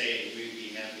just say, we'd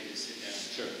be happy to sit down.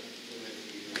 Sure. With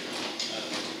you, the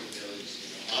village,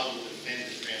 I will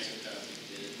defend the transit hub,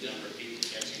 the number of people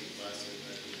catching the bus in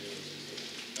the village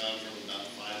has gone from about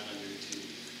 500 to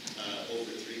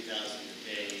over 3,000 a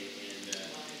day, and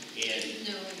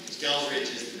No. Delridge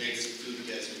is the biggest food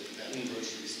desert without a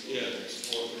grocery store. Yeah. There's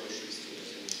 4 grocery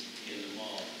stores in the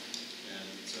mall, and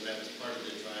so that was part of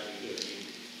the driving.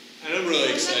 And I'm really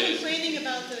I'm not excited. complaining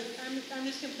about I'm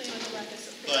just complaining about the lack of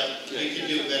support. But we could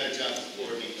do a better job of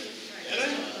coordinating.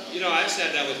 And I've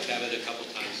sat down with Kevin a couple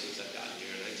times since I've gotten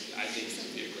here, and I think he's going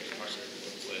to be a great partner to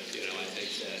work with. I think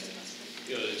that,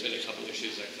 there's been a couple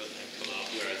issues that have come up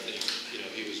where I think,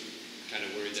 he was kind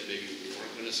of worried that maybe we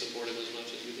weren't going to support him as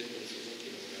much as we did. And so,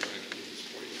 whatever I can do to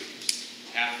support you, because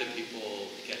half the people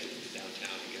get to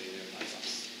downtown and getting there by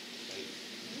bus, right?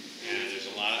 And there's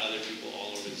a lot of other people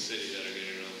all over the city that are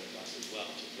getting around by bus as well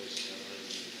to places down there.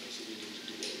 So we need to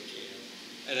do what we can.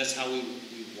 And that's how we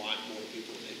want more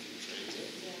people taking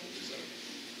transit. So,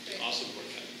 awesome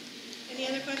work, Kevin. Any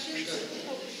other questions?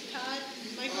 Oh, Todd,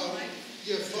 Michael?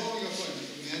 Yeah, following up on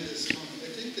Amanda's comment, I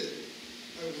think that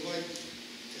I would like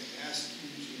to ask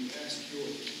you to ask your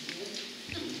people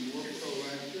to be more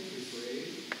proactively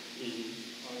brave. You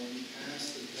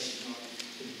asked that have not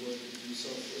been willing to do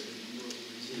so for a number of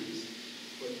reasons,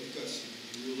 but you've got some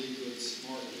really good,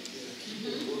 smart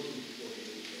people working for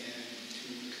you, and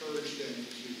to encourage them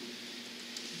to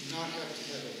not have to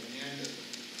have Amanda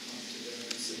come to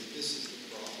them and say, this is the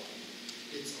problem.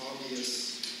 It's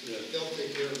obvious. They'll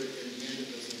take care of it, and Amanda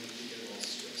doesn't have to get all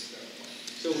stressed out.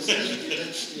 So,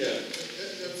 that's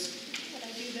What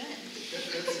I do then?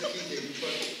 that's the key thing.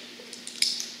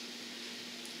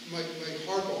 But my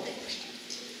hardball question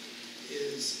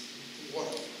is the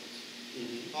waterfront.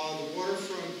 The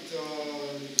waterfront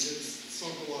has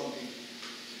sunk a lot of people,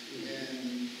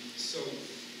 and so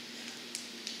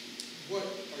what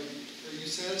are you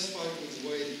satisfied with the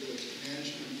way the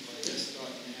management by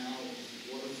SDOT now of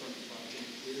the waterfront project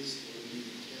is, or do you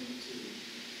intend to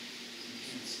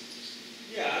enhance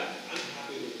it? Yeah, I'm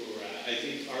happy with where we're at. I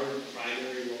think our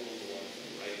primary role on the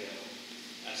waterfront right now,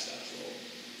 SDOT's role,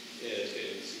 is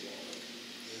getting the seawall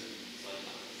on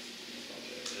time, the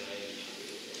project, and I am happy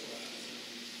with where we're at.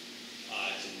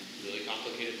 It's a really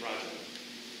complicated project,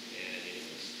 and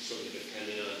it's sort of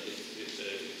dependent on, it's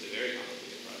a very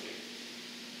complicated project,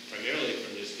 primarily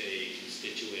from just a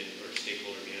constituent or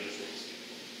stakeholder management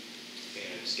standpoint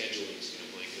and scheduling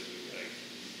standpoint, because we've got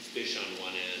fish on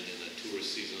one end and the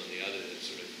tourist season on the other that's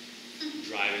sort of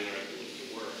driving our ability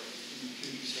to work.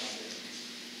 Puget Sound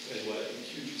Energy. And what?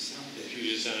 Puget Sound The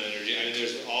Puget Sound Energy. I mean,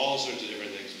 there's all sorts of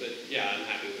different things, but yeah, I'm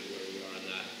happy with where we are on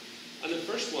that. On the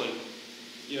first one,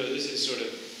 this is sort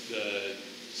of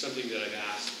something that I've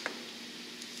asked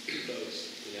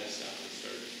folks in that stuff and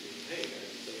started, hey guys,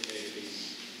 it's okay to be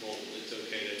bold. It's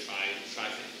okay to try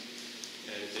things.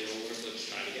 And if they don't work, let's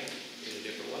try it again in a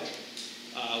different way.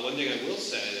 One thing I will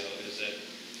say, though, is that,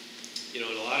 in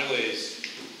a lot of ways,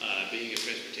 being a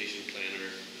transportation planner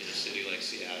in a city like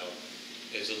Seattle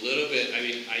is a little bit,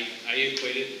 I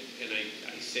equate it, and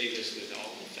I say this with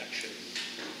all affection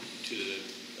to the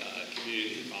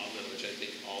community involvement, which I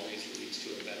think always leads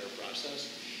to a better process,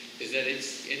 is that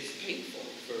it's painful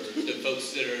for the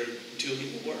folks that are doing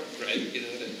the work, right?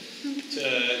 Because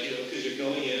you're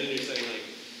going in and you're saying, like,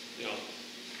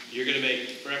 you're going to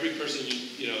make, for every person,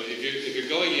 if you're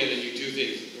going in and you do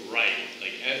things right,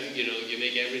 like, you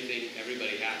make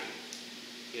everybody happy,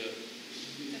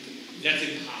 that's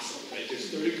impossible, right? There's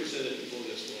 30% of people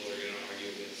in this world are going to argue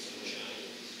against sunshine,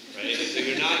 right? And so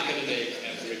you're not going to make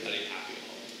everybody happy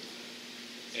all the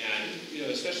time. And,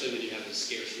 especially when you have this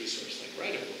scarce resource like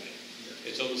right-of-way,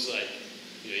 it's almost like,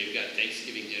 you've got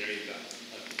Thanksgiving dinner, you've got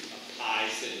a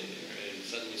pie sitting there, and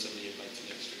suddenly somebody invites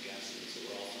an extra guest, and so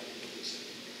we're all fighting over the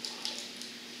same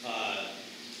pie.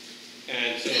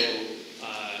 And so,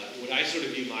 what I sort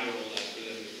of view my role as for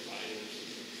them to provide them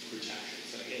protection.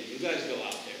 So again, you guys go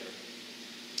out there,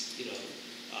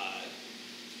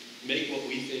 make what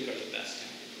we think are the best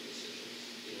tactical decisions,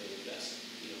 the best,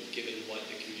 given what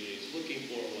the community is looking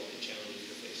for, what the challenges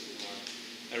you're facing are,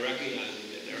 and recognizing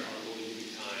that there are going to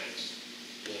be times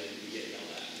when we get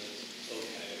yelled at, and that's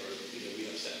okay, or, we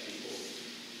upset people.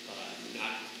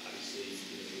 Not, obviously,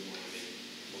 we want to make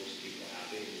most people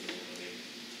happy, we don't want to make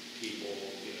people,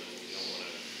 we don't want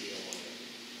to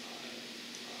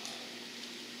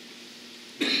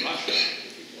rush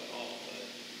out people at all, but,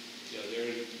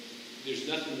 there's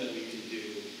nothing that we can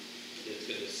do that's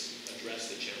going to address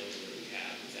the challenge that we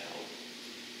have without,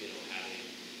 having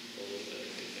a little bit of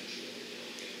contention every now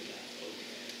and again, and that's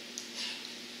okay.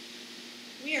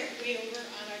 We are way over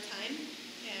on our time.